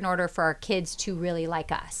other in order for our kids to really like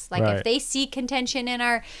us. Like, if they see contention in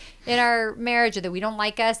our marriage, or that we don't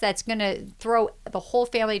like us, that's gonna throw the whole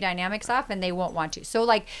family dynamics off, and they won't want to. So,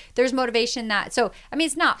 like, there's motivation that. So, I mean,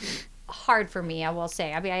 it's not hard for me, I will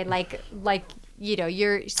say. I mean, I like.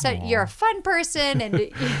 You're a fun person, and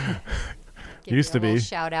used to be.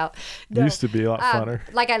 Shout out. No, used to be a lot funner.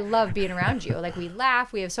 Like, I love being around you. Like, we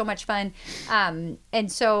laugh, we have so much fun,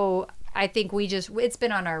 and so I think it's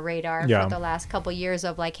been on our radar for the last couple years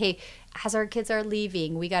of like, hey, as our kids are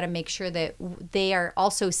leaving, we got to make sure that they are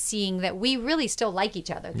also seeing that we really still like each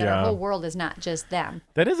other. That our whole world is not just them.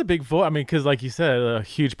 That is a big I mean, because like you said, a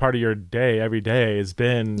huge part of your day every day has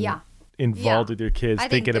been involved with your kids,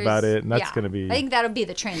 thinking about it, and that's going to be... I think that'll be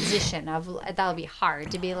the transition that'll be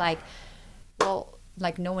hard to be like, well,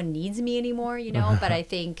 like, no one needs me anymore, but I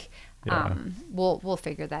think we'll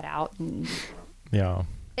figure that out. And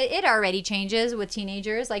it already changes with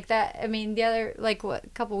teenagers like that. I mean, the other, like, a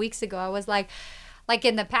couple weeks ago, I was like, like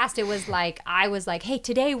in the past, it was like, I was like, hey,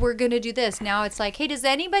 today we're going to do this. Now it's like, hey, does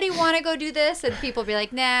anybody want to go do this? And people be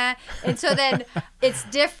like, nah. And so then it's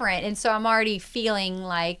different. And so I'm already feeling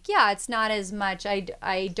like, yeah, it's not as much.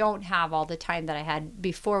 I don't have all the time that I had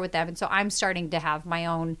before with them. And so I'm starting to have my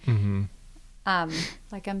own,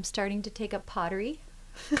 like I'm starting to take up pottery.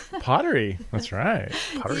 Pottery. That's right.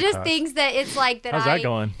 Pottery just class. things that it's like that How's that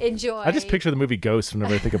going? Enjoy. I just picture the movie Ghost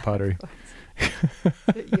whenever I think of pottery.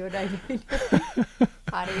 You and I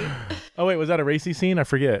pottery. Oh wait, was that a racy scene? I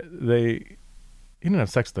forget. He didn't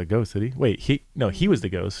have sex with the ghost, did he? Wait, he was the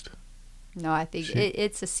ghost. No, I think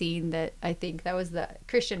it's a scene that I think that was the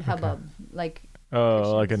Christian hubbub, like.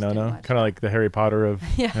 Oh, like a no-no, kind of like the Harry Potter of.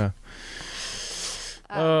 Yeah.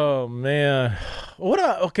 Oh man, what?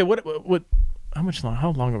 How much long?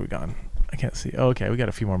 How long have we gone? I can't see. Oh, okay, we got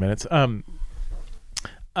a few more minutes.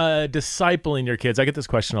 Discipling your kids. I get this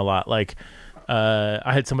question a lot. Like,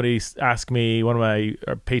 I had somebody ask me, one of my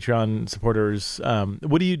Patreon supporters,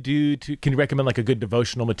 what do you do can you recommend like a good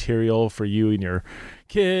devotional material for you and your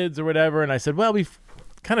kids or whatever? And I said, well, we've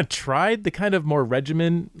kind of tried the kind of more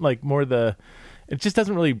regimen, like more it just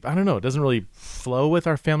doesn't really, I don't know, it doesn't really flow with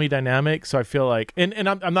our family dynamic. So I feel like, and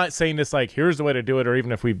I'm not saying this like, here's the way to do it, or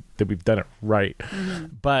even if we've done it right,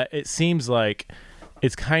 but it seems like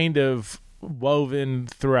it's kind of woven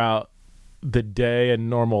throughout the day and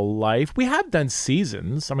normal life. We have done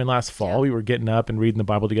seasons. I mean, last fall we were getting up and reading the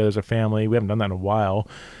Bible together as a family. We haven't done that in a while.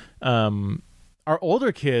 Our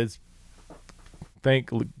older kids,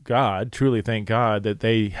 truly thank God that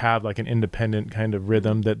they have like an independent kind of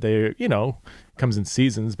rhythm that they, comes in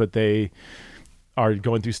seasons, but they are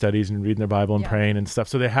going through studies and reading their Bible and praying and stuff.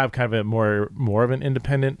 So they have kind of a more of an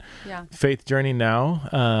independent faith journey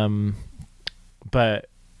now. But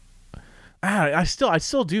I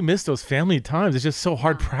still do miss those family times. It's just so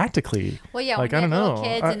hard practically. Well, yeah, like, when I we don't had know. little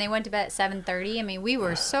kids and they went to bed at 7:30. I mean, we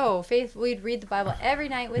were so faithful. We'd read the Bible every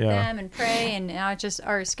night with them and pray. And now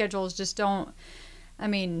our schedules just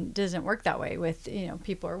doesn't work that way with,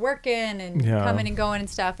 people are working and coming and going and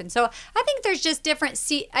stuff. And so I think there's just different,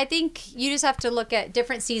 I think you just have to look at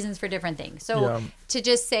different seasons for different things. So to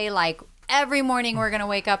just say like, every morning we're going to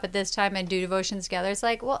wake up at this time and do devotions together. It's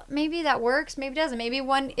like, well, maybe that works. Maybe it doesn't. Maybe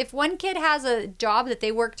if one kid has a job that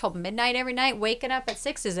they work till midnight every night, waking up at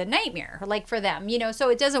 6 is a nightmare, like for them, so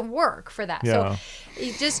it doesn't work for that. So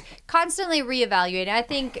you just constantly reevaluate. I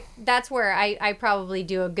think that's where I probably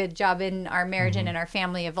do a good job in our marriage and in our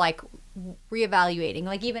family of like reevaluating,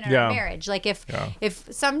 like even in our marriage, like if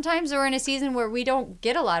sometimes we're in a season where we don't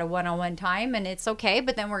get a lot of one-on-one time and it's okay,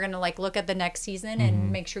 but then we're gonna like look at the next season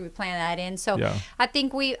and make sure we plan that in. So I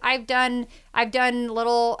think I've done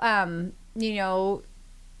little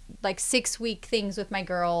like 6-week things with my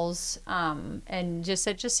girls, and just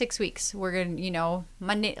said 6 weeks we're gonna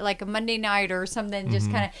Monday, like a Monday night or something,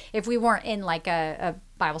 just kind of, if we weren't in like a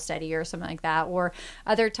Bible study or something like that. Or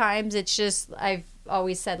other times it's just, I've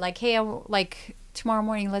always said like, hey, like tomorrow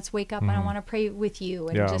morning let's wake up and I want to pray with you,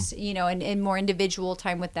 and just and more individual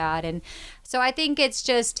time with that. And so I think it's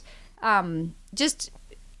just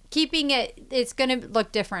keeping it's going to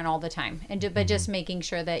look different all the time, but just making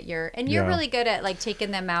sure that you're really good at like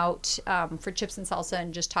taking them out for chips and salsa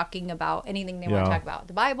and just talking about anything they want to talk about,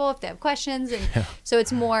 the Bible, if they have questions. And so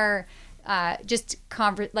it's more just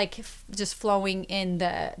just flowing in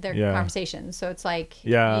their conversation. So it's like,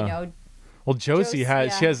 well, Josie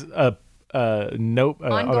has a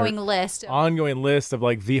ongoing list of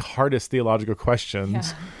like the hardest theological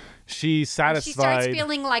questions. She's satisfied. She starts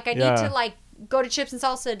feeling like I need to like go to chips and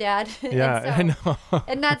salsa, Dad. I know.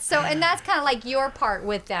 and that's kind of like your part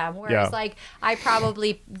with them, whereas like I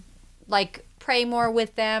probably like pray more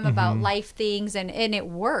with them about life things, and it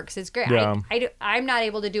works. It's great. I'm not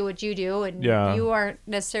able to do what you do, and you aren't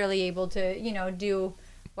necessarily able to do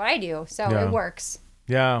what I do, so it works.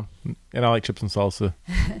 And I like chips and salsa.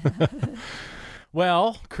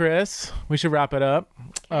 Well, Chris, we should wrap it up.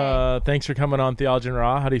 Okay. Thanks for coming on Theology and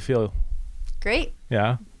Raw. How do you feel? Great.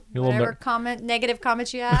 Yeah. Whatever negative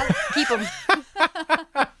comments you have, keep them.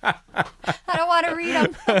 I don't want to read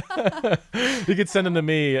them. You could send them to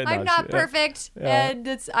me. I'm not perfect,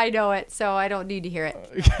 and I know it, so I don't need to hear it. No,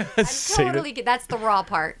 that's the raw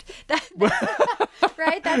part.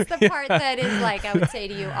 Right? That's the part that is like, I would say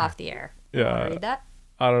to you off the air. Read that?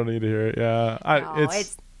 I don't need to hear it. I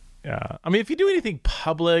mean, if you do anything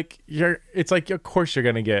public, it's like, of course you're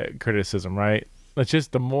going to get criticism, right? It's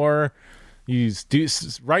just the more you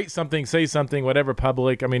write something, say something, whatever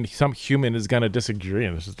public. I mean, some human is going to disagree,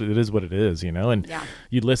 and it is what it is, And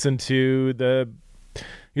you listen to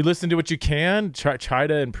what you can, try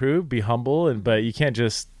to improve, be humble, but you can't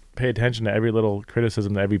just pay attention to every little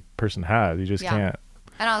criticism that every person has. You just can't.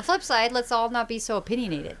 And on the flip side, let's all not be so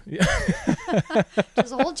opinionated.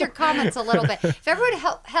 Just hold your comments a little bit. If everyone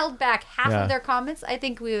held back half of their comments, I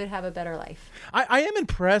think we would have a better life. I am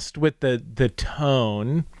impressed with the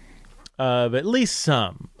tone of at least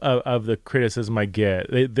some of the criticism I get.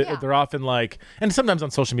 They're often like, and sometimes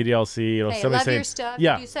on social media I'll see, hey, somebody love saying, your stuff.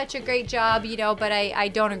 You do such a great job, but I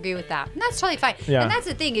don't agree with that. And that's totally fine. Yeah. And that's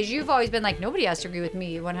the thing is you've always been like, nobody has to agree with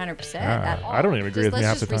me 100% at all. I don't even agree with me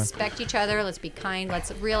half the time. Let's just respect each other. Let's be kind.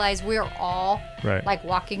 Let's realize we're all like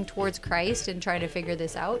walking towards Christ and trying to figure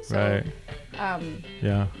this out. So,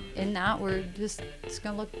 in that, it's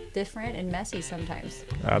going to look different and messy sometimes.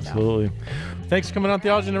 Absolutely. So. Thanks for coming on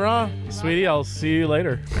Theology in the Raw, sweetie. I'll see you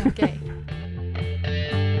later. Okay.